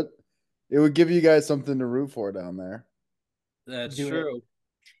 Do it. It would give you guys something to root for down there. That's Do it. true.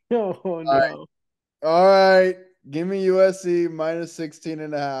 Oh no. All right. Give me USC minus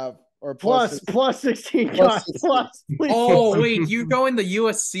 16.5 or Plus 16, God. 16. Plus, please. Oh, wait, you're going the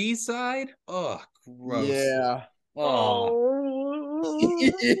USC side? Oh, gross. Yeah. Oh.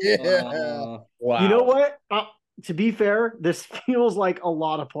 Yeah. Wow. You know what? To be fair, this feels like a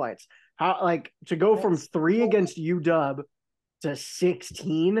lot of points. How to go from 3 against UW to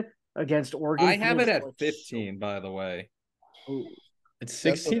 16 against Oregon? I have feels it at like 15, by the way. It's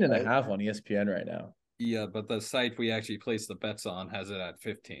 16 and a half on ESPN right now. Yeah, but the site we actually place the bets on has it at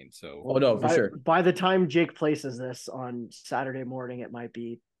 15. So Oh, no, for by, sure. by the time Jake places this on Saturday morning, it might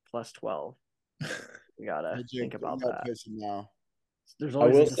be plus 12. We gotta Hey, Jake, think about you gotta that. place him now. There's I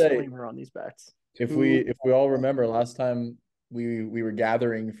always will a say- disclaimer on these bets. If we all remember last time we were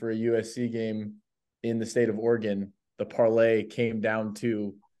gathering for a USC game in the state of Oregon, the parlay came down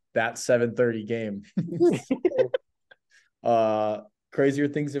to that 7:30 game. Crazier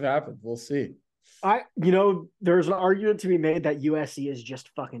things have happened. We'll see. There's an argument to be made that USC is just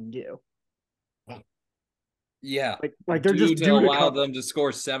fucking due. yeah, Like they're due just to due to allow cover. them to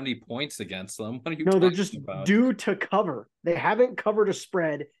score 70 points against them. What are you No, they're talking just about? due to cover. They haven't covered a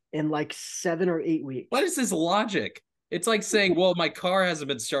spread in like 7 or 8 weeks. What is this logic? It's like saying, well, my car hasn't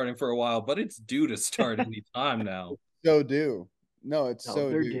been starting for a while, but it's due to start any time now. So due. No, it's No, so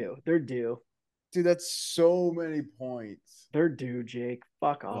they're due. due. They're due. Dude, that's so many points. They're due, Jake.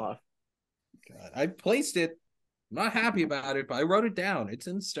 Fuck off. God, I placed it. I'm not happy about it, but I wrote it down. It's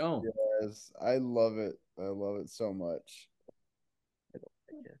in stone. Yes, I love it. I love it so much.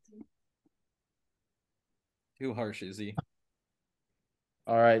 Too harsh, is he?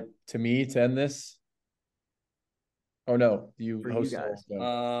 All right, to me to end this. Oh no, you For you host guys.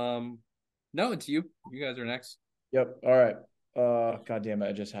 No, it's you. You guys are next. Yep. All right. God damn it,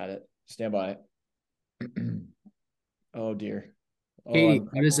 I just had it. Stand by. Oh dear. Oh, Katie, I'm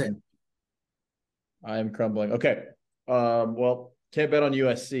what is it? crumbling. I am crumbling. Okay. Well, can't bet on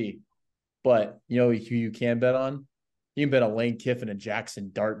USC, but you know who you can bet on? You can bet on Lane Kiffin and Jackson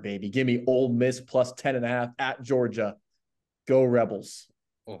Dart, baby. Give me Ole Miss plus 10.5 at Georgia. Go Rebels.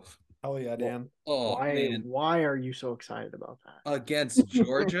 Oh, Oh yeah, Dan. man. Why are you so excited about that? Against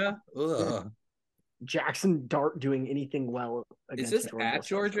Georgia? Ugh. Jackson Dart doing anything well Is against this Georgia at sounds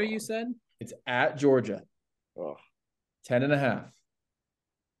Georgia, you wrong. said? It's at Georgia. Ugh, 10.5.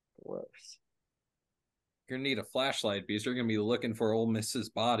 gross. You're gonna need a flashlight because you're gonna be looking for Ole Miss's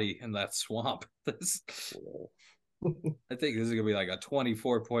body in that swamp. I think this is gonna be like a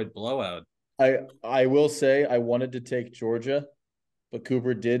 24-point blowout. I will say I wanted to take Georgia, but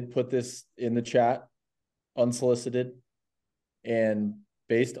Cooper did put this in the chat unsolicited. And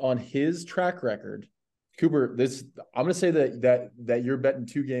based on his track record, Cooper, I'm gonna say that you're betting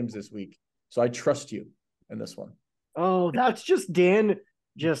 2 games this week. So I trust you in this one. Oh, that's just Dan.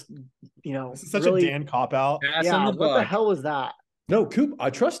 Just This is such really, a Dan cop out. Pass yeah. on the What the buck. hell is that? No, Coop, I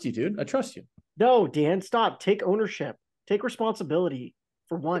trust you, dude. I trust you. No, Dan, stop. Take ownership. Take responsibility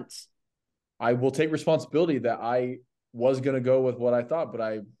for once. I will take responsibility that I was going to go with what I thought, but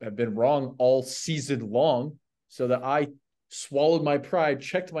I have been wrong all season long. So that I swallowed my pride,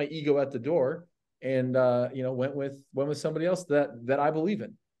 checked my ego at the door, and went with somebody else that I believe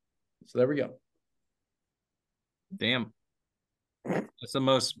in. So there we go. Damn. That's the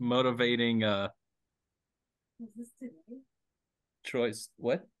most motivating choice.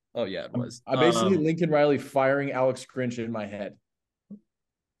 What? Oh yeah, it was. I basically Lincoln Riley firing Alex Grinch in my head.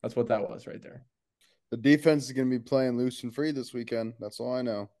 That's what that was right there. The defense is going to be playing loose and free this weekend. That's all I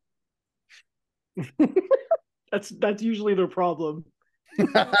know. That's usually their problem.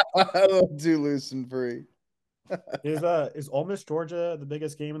 I don't do loose and free. Is Ole Miss Georgia the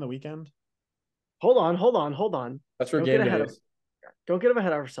biggest game in the weekend? Hold on. That's where Don't game get day ahead is. Don't get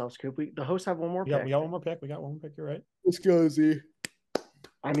ahead of ourselves, Coop. The hosts have one more pick. We got one more pick. We got one more pick. You're right. Let's go, Z.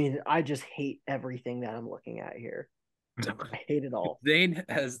 I mean, I just hate everything that I'm looking at here. I hate it all. Zane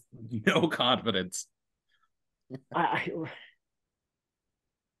has no confidence.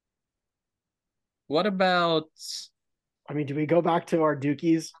 What about I mean, do we go back to our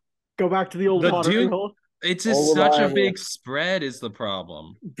Dukies? Go back to the old watering hole? It's just such a big spread is the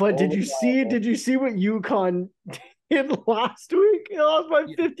problem. But did you see what UConn did last week? It lost by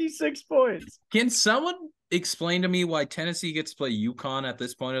 56 points. Can someone explain to me why Tennessee gets to play UConn at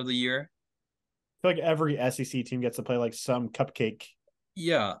this point of the year? I feel like every SEC team gets to play like some cupcake.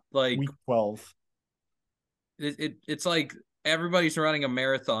 Yeah, like week 12. It's like everybody's running a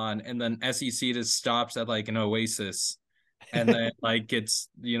marathon and then SEC just stops at like an oasis and then like gets,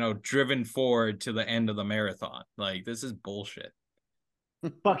 driven forward to the end of the marathon. Like this is bullshit.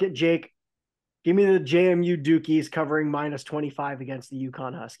 Fuck it, Jake. Give me the JMU Dukies covering minus 25 against the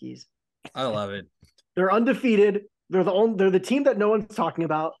UConn Huskies. I love it. They're undefeated. They're the team that no one's talking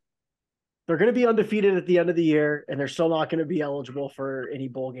about. They're going to be undefeated at the end of the year, and they're still not going to be eligible for any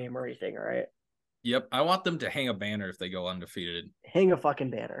bowl game or anything, all right? Yep. I want them to hang a banner if they go undefeated. Hang a fucking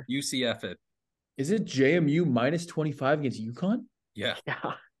banner. UCF it. Is it JMU minus 25 against UConn? Yeah.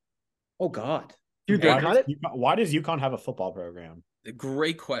 Oh, God. Dude, why does UConn have a football program?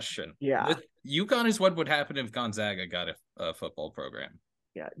 Great question. Yeah. UConn is what would happen if Gonzaga got a football program.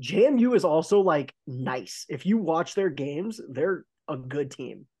 Yeah. JMU is also like nice. If you watch their games, they're a good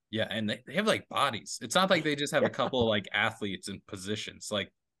team. Yeah, and they have like bodies. It's not like they just have a couple of like athletes in positions, like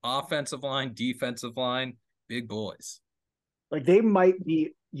offensive line, defensive line, big boys. Like they might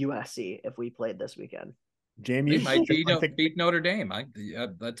be USC if we played this weekend. They might beat Notre Dame.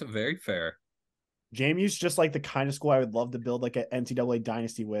 That's a very fair. JMU's just like the kind of school I would love to build like an NCAA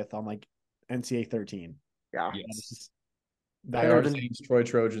dynasty with on like NCAA 13. Yeah. Yes. Better than Troy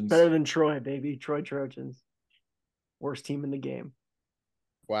Trojans. Better than Troy, baby. Troy Trojans. Worst team in the game.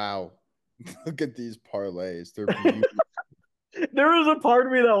 Wow. Look at these parlays. They're beautiful. There was a part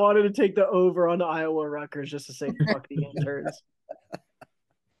of me that wanted to take the over on the Iowa Rutgers just to say fuck the interns.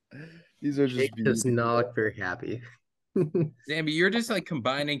 These are just beautiful. Does not look very happy. Zambi, you're just like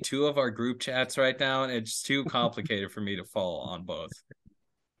combining two of our group chats right now, and it's too complicated for me to follow on both.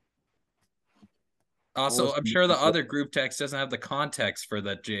 Also, I'm sure the other group text doesn't have the context for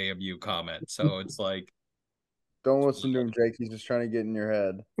that JMU comment, so it's like, don't listen to him, Jake. He's just trying to get in your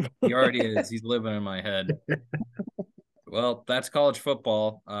head. He already is. He's living in my head. Well, that's college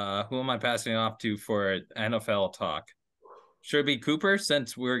football. Who am I passing off to for NFL talk? Should it be Cooper,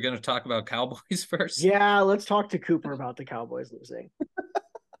 since we're going to talk about Cowboys first? Yeah, let's talk to Cooper about the Cowboys losing.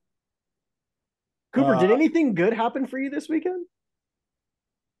 Cooper, did anything good happen for you this weekend?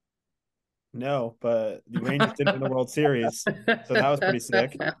 No, but the Rangers did win the World Series, so that was pretty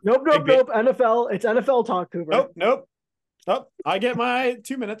sick. Nope. NFL. It's NFL talk, Cooper. Nope. I get my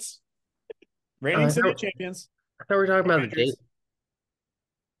 2 minutes. Reigning City champions. I thought we were talking about the game.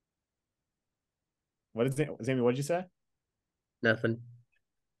 What is it, Zambi? What did you say? Nothing.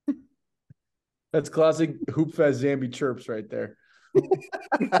 That's classic Hoop Fest Zambi chirps right there.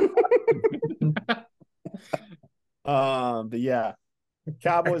 But yeah,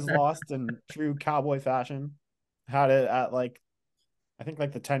 Cowboys lost in true Cowboy fashion. Had it at I think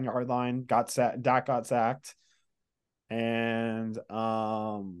the 10-yard line. Dak got sacked, and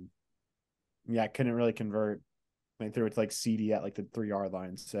couldn't really convert. They threw it to CD at the 3-yard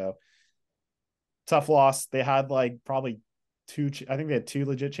line. So tough loss. They had probably two. I think they had two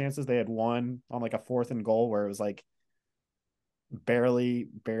legit chances. They had one on a 4th and goal where it was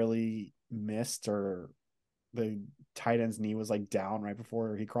barely missed, or the tight end's knee was down right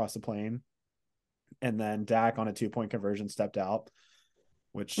before he crossed the plane. And then Dak on a 2-point conversion stepped out,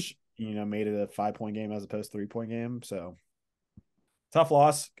 which made it a 5-point game as opposed to 3-point game. So Tough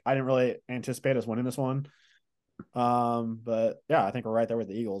loss. I didn't really anticipate us winning this one. But yeah, I think we're right there with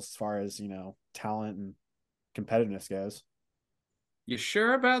the Eagles as far as, talent and competitiveness goes. You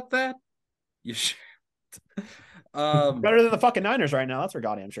sure about that? You sure? Better than the fucking Niners right now. That's for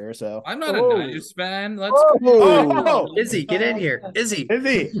goddamn sure. So I'm not a Oh. Niners fan. Let's Oh, Izzy, get in here. Izzy.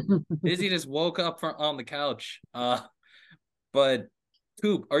 Izzy just woke up on the couch. But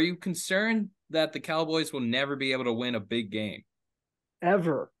Coop, are you concerned that the Cowboys will never be able to win a big game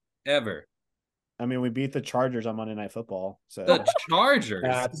Ever. I mean, we beat the Chargers on Monday Night Football. So The Chargers.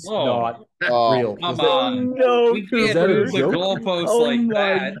 That's Whoa. not Oh, real. Come Was that, on. No, We can't that a move the joke? goalposts Oh like my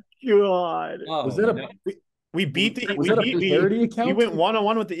that. god. Oh, was that a no. we beat the was we that beat a parody we account? went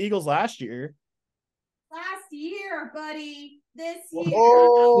 1-1 with the Eagles last year. Last year, buddy. This year.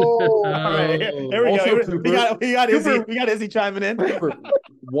 Oh, All right, here we Also, go. Cooper- We got Izzy. Cooper- We got Izzy chiming in.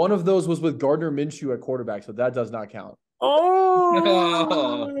 One of those was with Gardner Minshew at quarterback, so that does not count.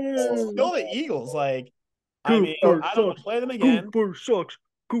 Oh. Still the Eagles. Like, I mean, I don't play them again. Cooper sucks.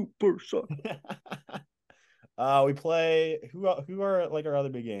 We play who are like our other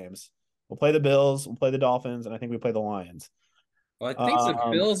big games. We'll play the Bills, we'll play the Dolphins, and I think we play the Lions. Well, I think the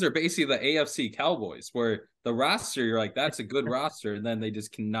Bills are basically the AFC Cowboys, where the roster, you're like, that's a good roster, and then they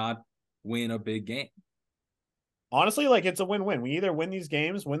just cannot win a big game. Honestly, like it's a win-win. We either win these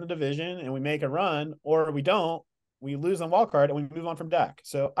games, win the division, and we make a run, or we don't. We lose on wild card and we move on from Dak.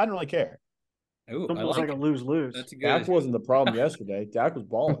 So I don't really care. Ooh, I Almost like a it. lose-lose. That's a good. Dak wasn't the problem yesterday. Dak was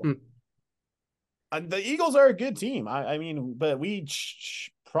balling. The Eagles are a good team. I mean, but we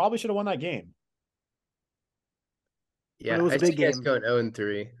probably should have won that game. Yeah, it was a I see big you guys game. going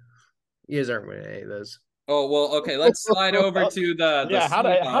 0-3. You guys aren't winning any of those. Oh, well, okay, let's slide over to the Yeah, how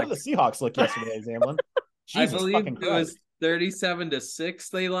did the Seahawks. Seahawks look yesterday, Zamlin? I Jesus believe fucking it was Christ. 37-6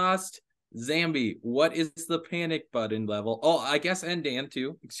 they lost. Zambi, what is the panic button level? Oh, I guess, and Dan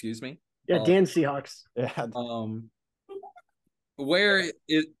too. Excuse me. Yeah, Dan Seahawks. Yeah.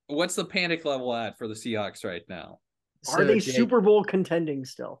 What's the panic level at for the Seahawks right now? Are they Super Bowl contending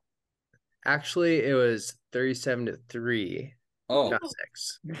still? Actually, it was 37-3. Oh, not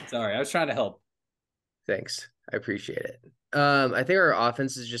 6. Sorry, I was trying to help. Thanks. I appreciate it. I think our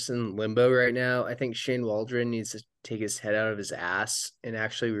offense is just in limbo right now. I think Shane Waldron needs to take his head out of his ass and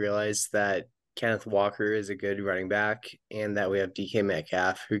actually realize that Kenneth Walker is a good running back and that we have DK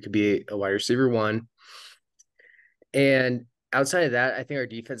Metcalf, who could be a wide receiver 1. And outside of that, I think our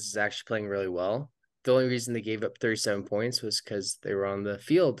defense is actually playing really well. The only reason they gave up 37 points was because they were on the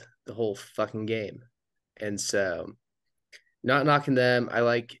field the whole fucking game. And so, not knocking them. I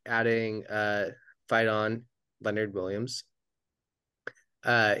like adding fight on Leonard Williams.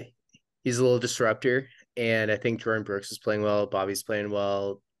 He's a little disruptor, and I think Jordan Brooks is playing well. Bobby's playing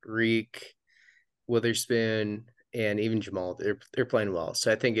well. Reek, Witherspoon, and even Jamal, they're playing well.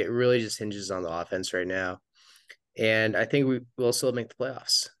 So I think it really just hinges on the offense right now. And I think we will still make the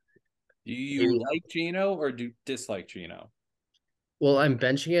playoffs. Do you like Gino or do you dislike Gino? Well, I'm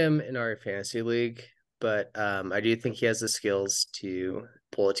benching him in our fantasy league, but I do think he has the skills to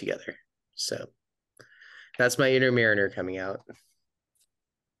pull it together. So that's my inner Mariner coming out.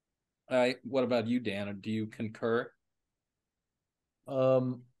 What about you, Dan? Do you concur?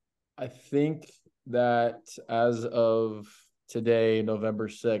 I think that as of today, November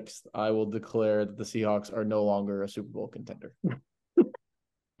 6th, I will declare that the Seahawks are no longer a Super Bowl contender.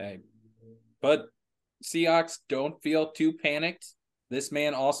 Hey, but Seahawks don't feel too panicked. This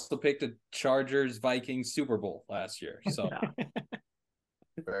man also picked a Chargers-Vikings Super Bowl last year, so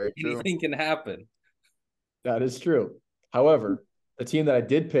very true. Anything can happen. That is true. However, the team that I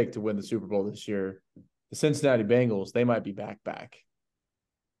did pick to win the Super Bowl this year, the Cincinnati Bengals, they might be back.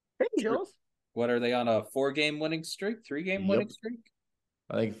 Angels. What are they on, a 4-game winning streak? 3-game winning streak?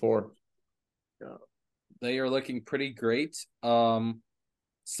 I think 4. They are looking pretty great.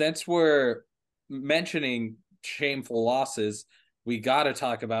 Since we're mentioning shameful losses, we got to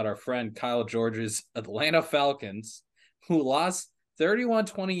talk about our friend Kyle George's Atlanta Falcons, who lost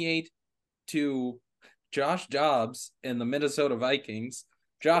 31-28 to Josh Dobbs and the Minnesota Vikings.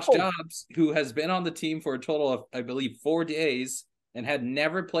 Josh Dobbs, who has been on the team for a total of, I believe, 4 days and had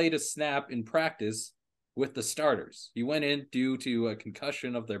never played a snap in practice with the starters. He went in due to a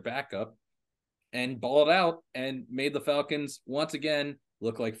concussion of their backup and balled out and made the Falcons once again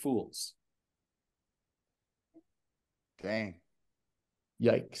look like fools. Dang.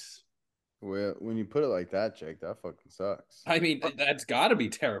 Yikes. Well, when you put it like that, Jake, that fucking sucks. I mean, that's got to be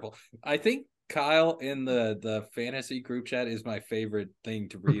terrible. I think Kyle in the fantasy group chat is my favorite thing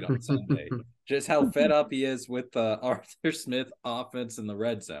to read on Sunday. Just how fed up he is with the Arthur Smith offense in the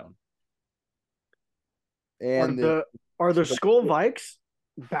red zone. And Are the Skull Vikes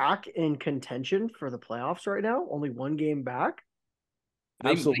back in contention for the playoffs right now? Only one game back.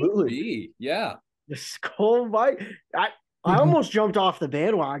 They Absolutely. might be. Yeah. The Skull Vikes. I almost jumped off the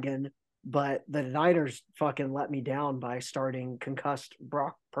bandwagon, but the Niners fucking let me down by starting concussed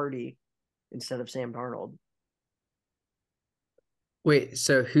Brock Purdy instead of Sam Darnold. Wait,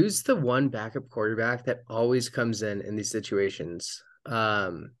 so who's the one backup quarterback that always comes in these situations? He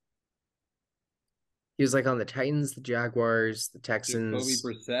was like on the Titans, the Jaguars, the Jacoby Texans.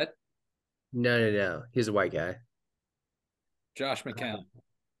 Brissett, No. He's a white guy. Josh McCown.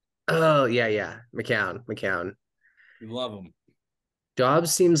 Oh, yeah. McCown. We love him.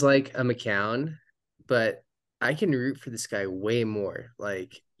 Dobbs seems like a McCown, but I can root for this guy way more.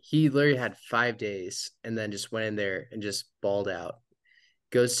 Like he literally had 5 days and then just went in there and just balled out.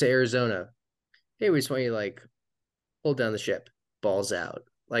 Goes to Arizona. Hey, we just want you to like hold down the ship. Balls out.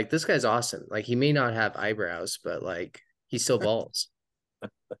 Like this guy's awesome. Like he may not have eyebrows, but like he still balls.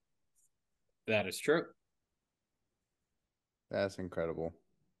 That is true. that's incredible.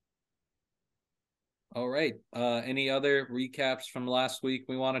 All right. Any other recaps from last week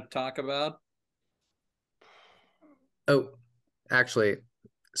we want to talk about? Oh, actually,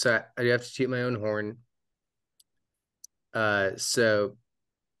 so I do have to toot my own horn. So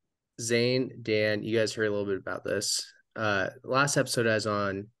Zane, Dan, you guys heard a little bit about this. Last episode I was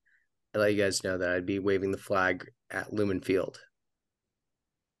on, I let you guys know that I'd be waving the flag at Lumen Field.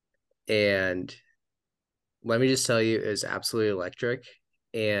 And let me just tell you, it was absolutely electric.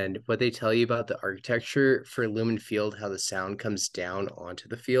 And what they tell you about the architecture for Lumen Field, how the sound comes down onto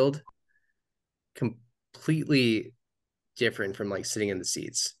the field, completely different from like sitting in the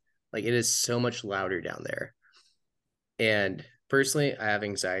seats. Like it is so much louder down there. And personally, I have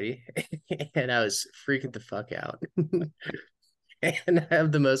anxiety and I was freaking the fuck out. And I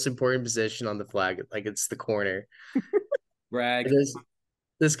have the most important position on the flag, like it's the corner. Brag.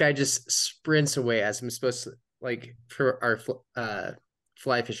 This guy just sprints away as I'm supposed to, like for our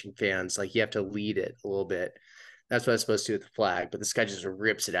fly fishing fans, like you have to lead it a little bit. That's what I was supposed to do with the flag, but this guy just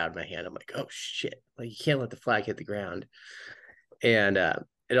rips it out of my hand. I'm like, oh shit, like you can't let the flag hit the ground. And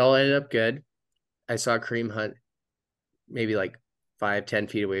it all ended up good. I saw Kareem Hunt maybe like 5-10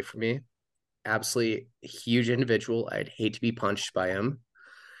 feet away from me. Absolutely huge individual. I'd hate to be punched by him.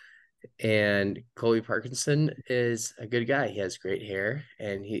 And Colby Parkinson is a good guy. He has great hair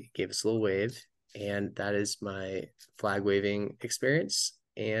and he gave us a little wave. And that is my flag waving experience.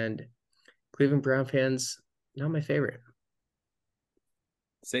 And Cleveland Brown fans, not my favorite.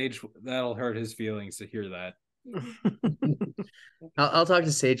 Sage, that'll hurt his feelings to hear that. I'll talk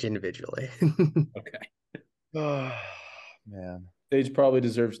to Sage individually. Okay. Oh, man. Sage probably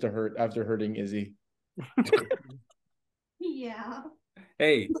deserves to hurt after hurting Izzy. Yeah.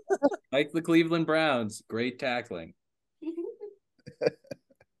 Hey, like the Cleveland Browns, great tackling.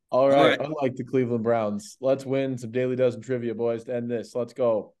 All right. All right. Unlike the Cleveland Browns, let's win some Daily Dozen trivia, boys, to end this. Let's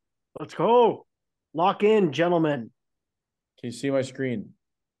go. Let's go. Lock in, gentlemen. Can you see my screen?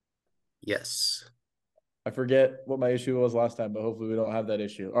 Yes. I forget what my issue was last time, but hopefully we don't have that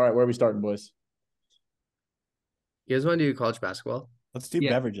issue. All right, where are we starting, boys? You guys want to do college basketball? Let's do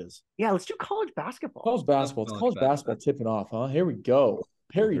Yeah. beverages. Yeah, let's do college basketball. College basketball. It's college basketball tipping off, huh? Here we go.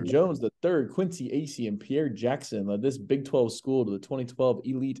 Perry Jones the third, Quincy Acey, and Pierre Jackson led this Big 12 school to the 2012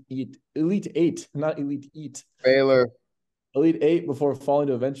 Elite Eight, not Elite Eat. Baylor. Elite Eight before falling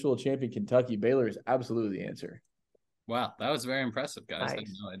to eventual champion Kentucky. Baylor is absolutely the answer. Wow, that was very impressive, guys. Nice. I had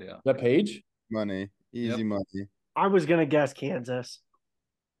no idea. That page? Money. Easy money. I was going to guess Kansas.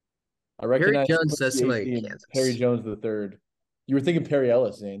 I recognize Perry Jones does Quincy seem like Acey and Kansas. Perry Jones the third. You were thinking Perry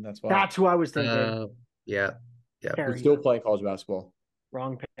Ellis, Zane. That's why. That's who I was thinking. Yeah. We're Perry. still playing college basketball.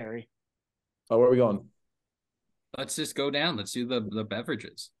 Wrong Perry. Oh, where are we going? Let's just go down. Let's do the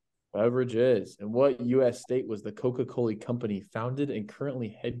beverages. Beverages. And what U.S. state was the Coca-Cola Company founded and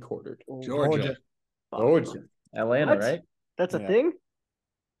currently headquartered? Georgia. Georgia. Atlanta, What? right? That's a Yeah. thing?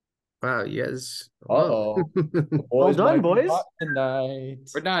 Wow, you guys. Uh-oh. The Well boys done, might be boys. hot tonight.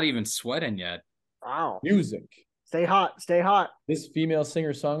 We're not even sweating yet. Wow. Music. Stay hot. Stay hot. This female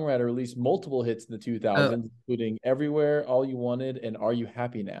singer-songwriter released multiple hits in the 2000s, including Everywhere, All You Wanted, and Are You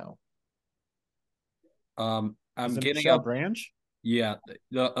Happy Now? I'm Is it getting Michelle up. Branch? Yeah,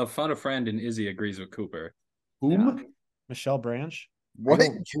 a fun friend and Izzy agrees with Cooper. Whom? Michelle Branch? What?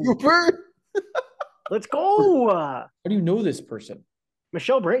 don't- Cooper? Let's go. How do you know this person?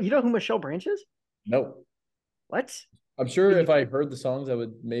 Michelle Branch. You know who Michelle Branch is? No. What? I'm sure if I heard the songs, I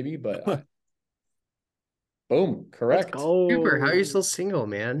would maybe, but boom, Let's correct. go. Cooper, how are you still single,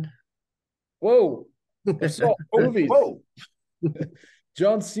 man? Whoa. I saw movies. Whoa.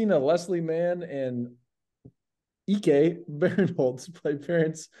 John Cena, Leslie Mann, and Ike Barinholtz play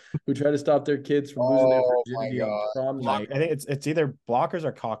parents who try to stop their kids from losing their virginity on prom night. I think it's either blockers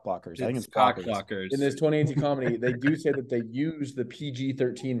or cock blockers. I think it's cock blockers. blockers. In this 2018 comedy, they do say that they use the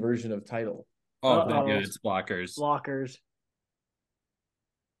PG-13 version of title. Oh, then yeah, it's blockers. Blockers.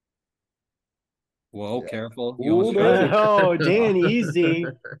 Whoa, Yeah. careful. Oh, Dan, easy.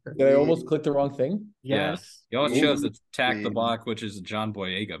 Did I almost click the wrong thing? Yes. You almost chose Attack the Ooh. Block, which is a John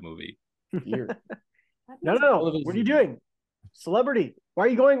Boyega movie. Here. No. What are you doing? Celebrity. Why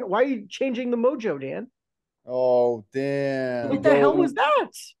are you changing the mojo, Dan? Oh, damn. What the hell was that?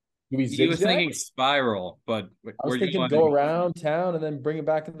 Do we He was zigzag? thinking spiral, but I was thinking go around town and then bring it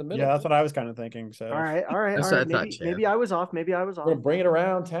back in the middle. Yeah, that's what I was kind of thinking. So All right. That's what I thought, Maybe I was off. We're gonna bring it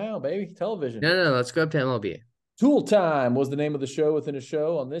around town, baby. Television. No, let's go up to MLB. Tool Time was the name of the show within a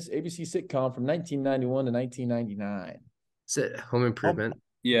show on this ABC sitcom from 1991 to 1999. Is it Home Improvement?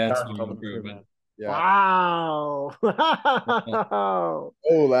 Yeah, it's Home Home Improvement. Improvement. Yeah. Wow. Oh,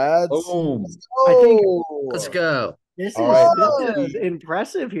 lads. Boom. I think- Let's go. This All right. is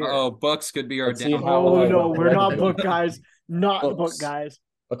impressive here. Oh, Bucks could be our Let's see down. how- Oh, no, I we're not like book guys. Not Books. book guys.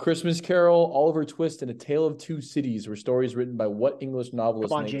 A Christmas Carol, Oliver Twist, and A Tale of Two Cities were stories written by what English novelist?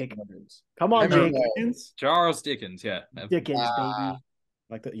 Come on, in the Jake. 1800s? Come on, Remember Jake. that. Charles Dickens, yeah. Dickens, Ah.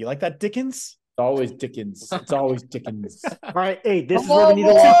 baby. You like that Dickens? It's always Dickens. It's always Dickens. All right. Hey, this is Come where we on, need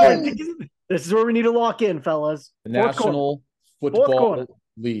to lock in. boys. This is where we need to lock in, fellas. The Fourth quarter. National Fourth Football quarter.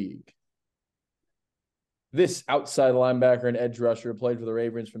 League. This outside linebacker and edge rusher played for the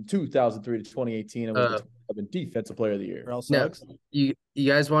Ravens from 2003 to 2018 and was the 2011 Defensive Player of the Year. Terrell No, Suggs? you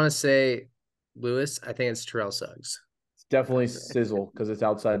guys want to say Lewis? I think it's Terrell Suggs. It's definitely Sizzle because it's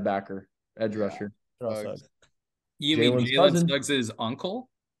outside backer, edge rusher. Terrell Suggs. Suggs. You mean Jalen's Jalen cousin. Suggs' uncle?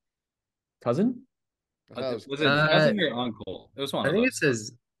 Cousin? I thought it was- Was it cousin or uncle? It was one I of think those. it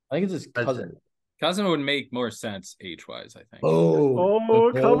says I think it's his cousin. Cousin would make more sense age-wise, I think.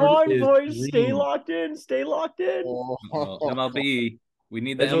 Oh, the come board on, is boys. Stay green. locked in. Stay locked in. Oh. Well, MLB, we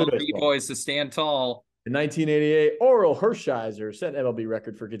need the Major League MLB Baseball. boys to stand tall. In 1988, Oral Hershiser set an MLB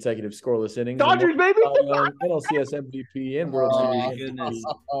record for consecutive scoreless innings. Dodgers, baby. NLCS MVP and World Oh, Series goodness.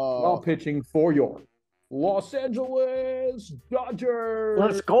 MVP while pitching for your Los Angeles Dodgers.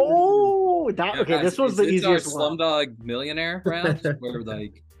 Let's go. Yeah, Okay, guys, this was the it's our easiest one. Slumdog Millionaire round where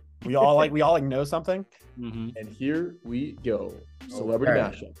like We all like know something. mhm. And here we go. Celebrity All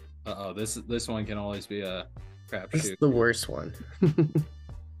right. mashup. This one can always be a this is crapshoot. the worst one.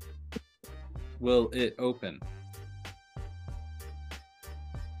 Will it open?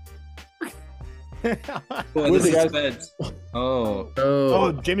 Who is it, guys? suspense. Oh,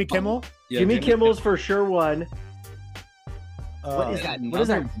 Oh, Jimmy Kimmel. yeah, Jimmy Kimmel's for sure one. Uh, is that? Another What is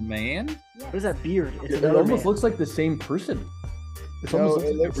that? man? What is that beard? It's It another almost man. looks like the same person. It No, almost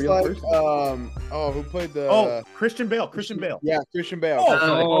it looks looks like a real like person. who played the Oh, Christian Bale. Christian Bale. yeah, Christian Bale. Oh, it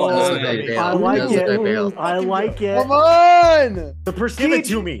does look okay. like Bale. I It like does look like Bale. it. I like it. Come on! The Give prestige. it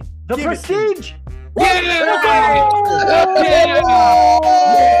to me. The Give it to me. prestige.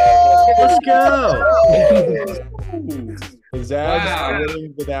 Let's go. The Zags Wow. are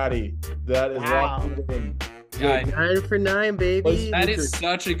winning the Natty. That is Wow. locked in. Yeah, 9 for 9, baby. that is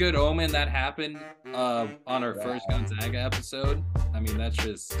such a good omen that happened on our first Gonzaga episode. I mean, that's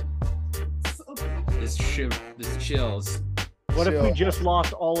just this chills. What if we Chill. just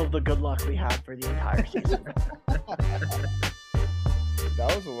lost all of the good luck we had for the entire season?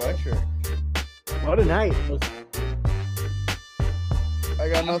 That was electric. What a night. I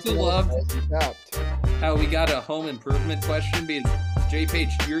got nothing else. Tapped. How we got a home improvement question because J Page,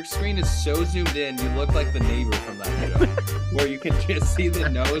 your screen is so zoomed in, you look like the neighbor from that show, where you can just see the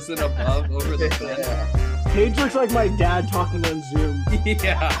nose and above over the fence. Yeah. Paige looks like my dad talking on Zoom.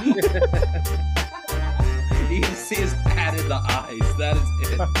 Yeah. You can see his hat in the eyes. That is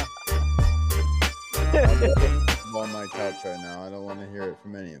it. I'm on my couch right now. I don't want to hear it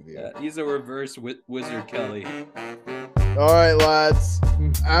from any of you. Yeah, he's a reverse Wizard Kelly. All right, lads.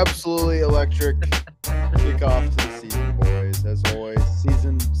 Absolutely electric kickoff to the season, boys. As always,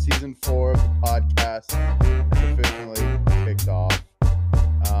 season 4 of the podcast has officially kicked off.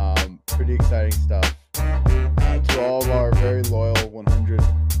 Pretty exciting stuff. To all of our very loyal 100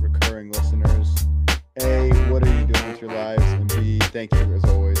 recurring listeners, A, what are you doing with your lives? And B, thank you as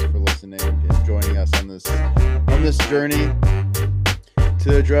always for listening and joining us on this journey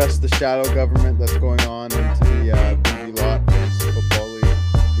to address the shadow government that's going on into the BB Lot Fantasy Football League.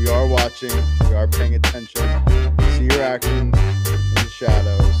 We are watching. We are paying attention. We see your actions in the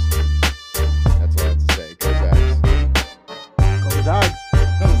shadows.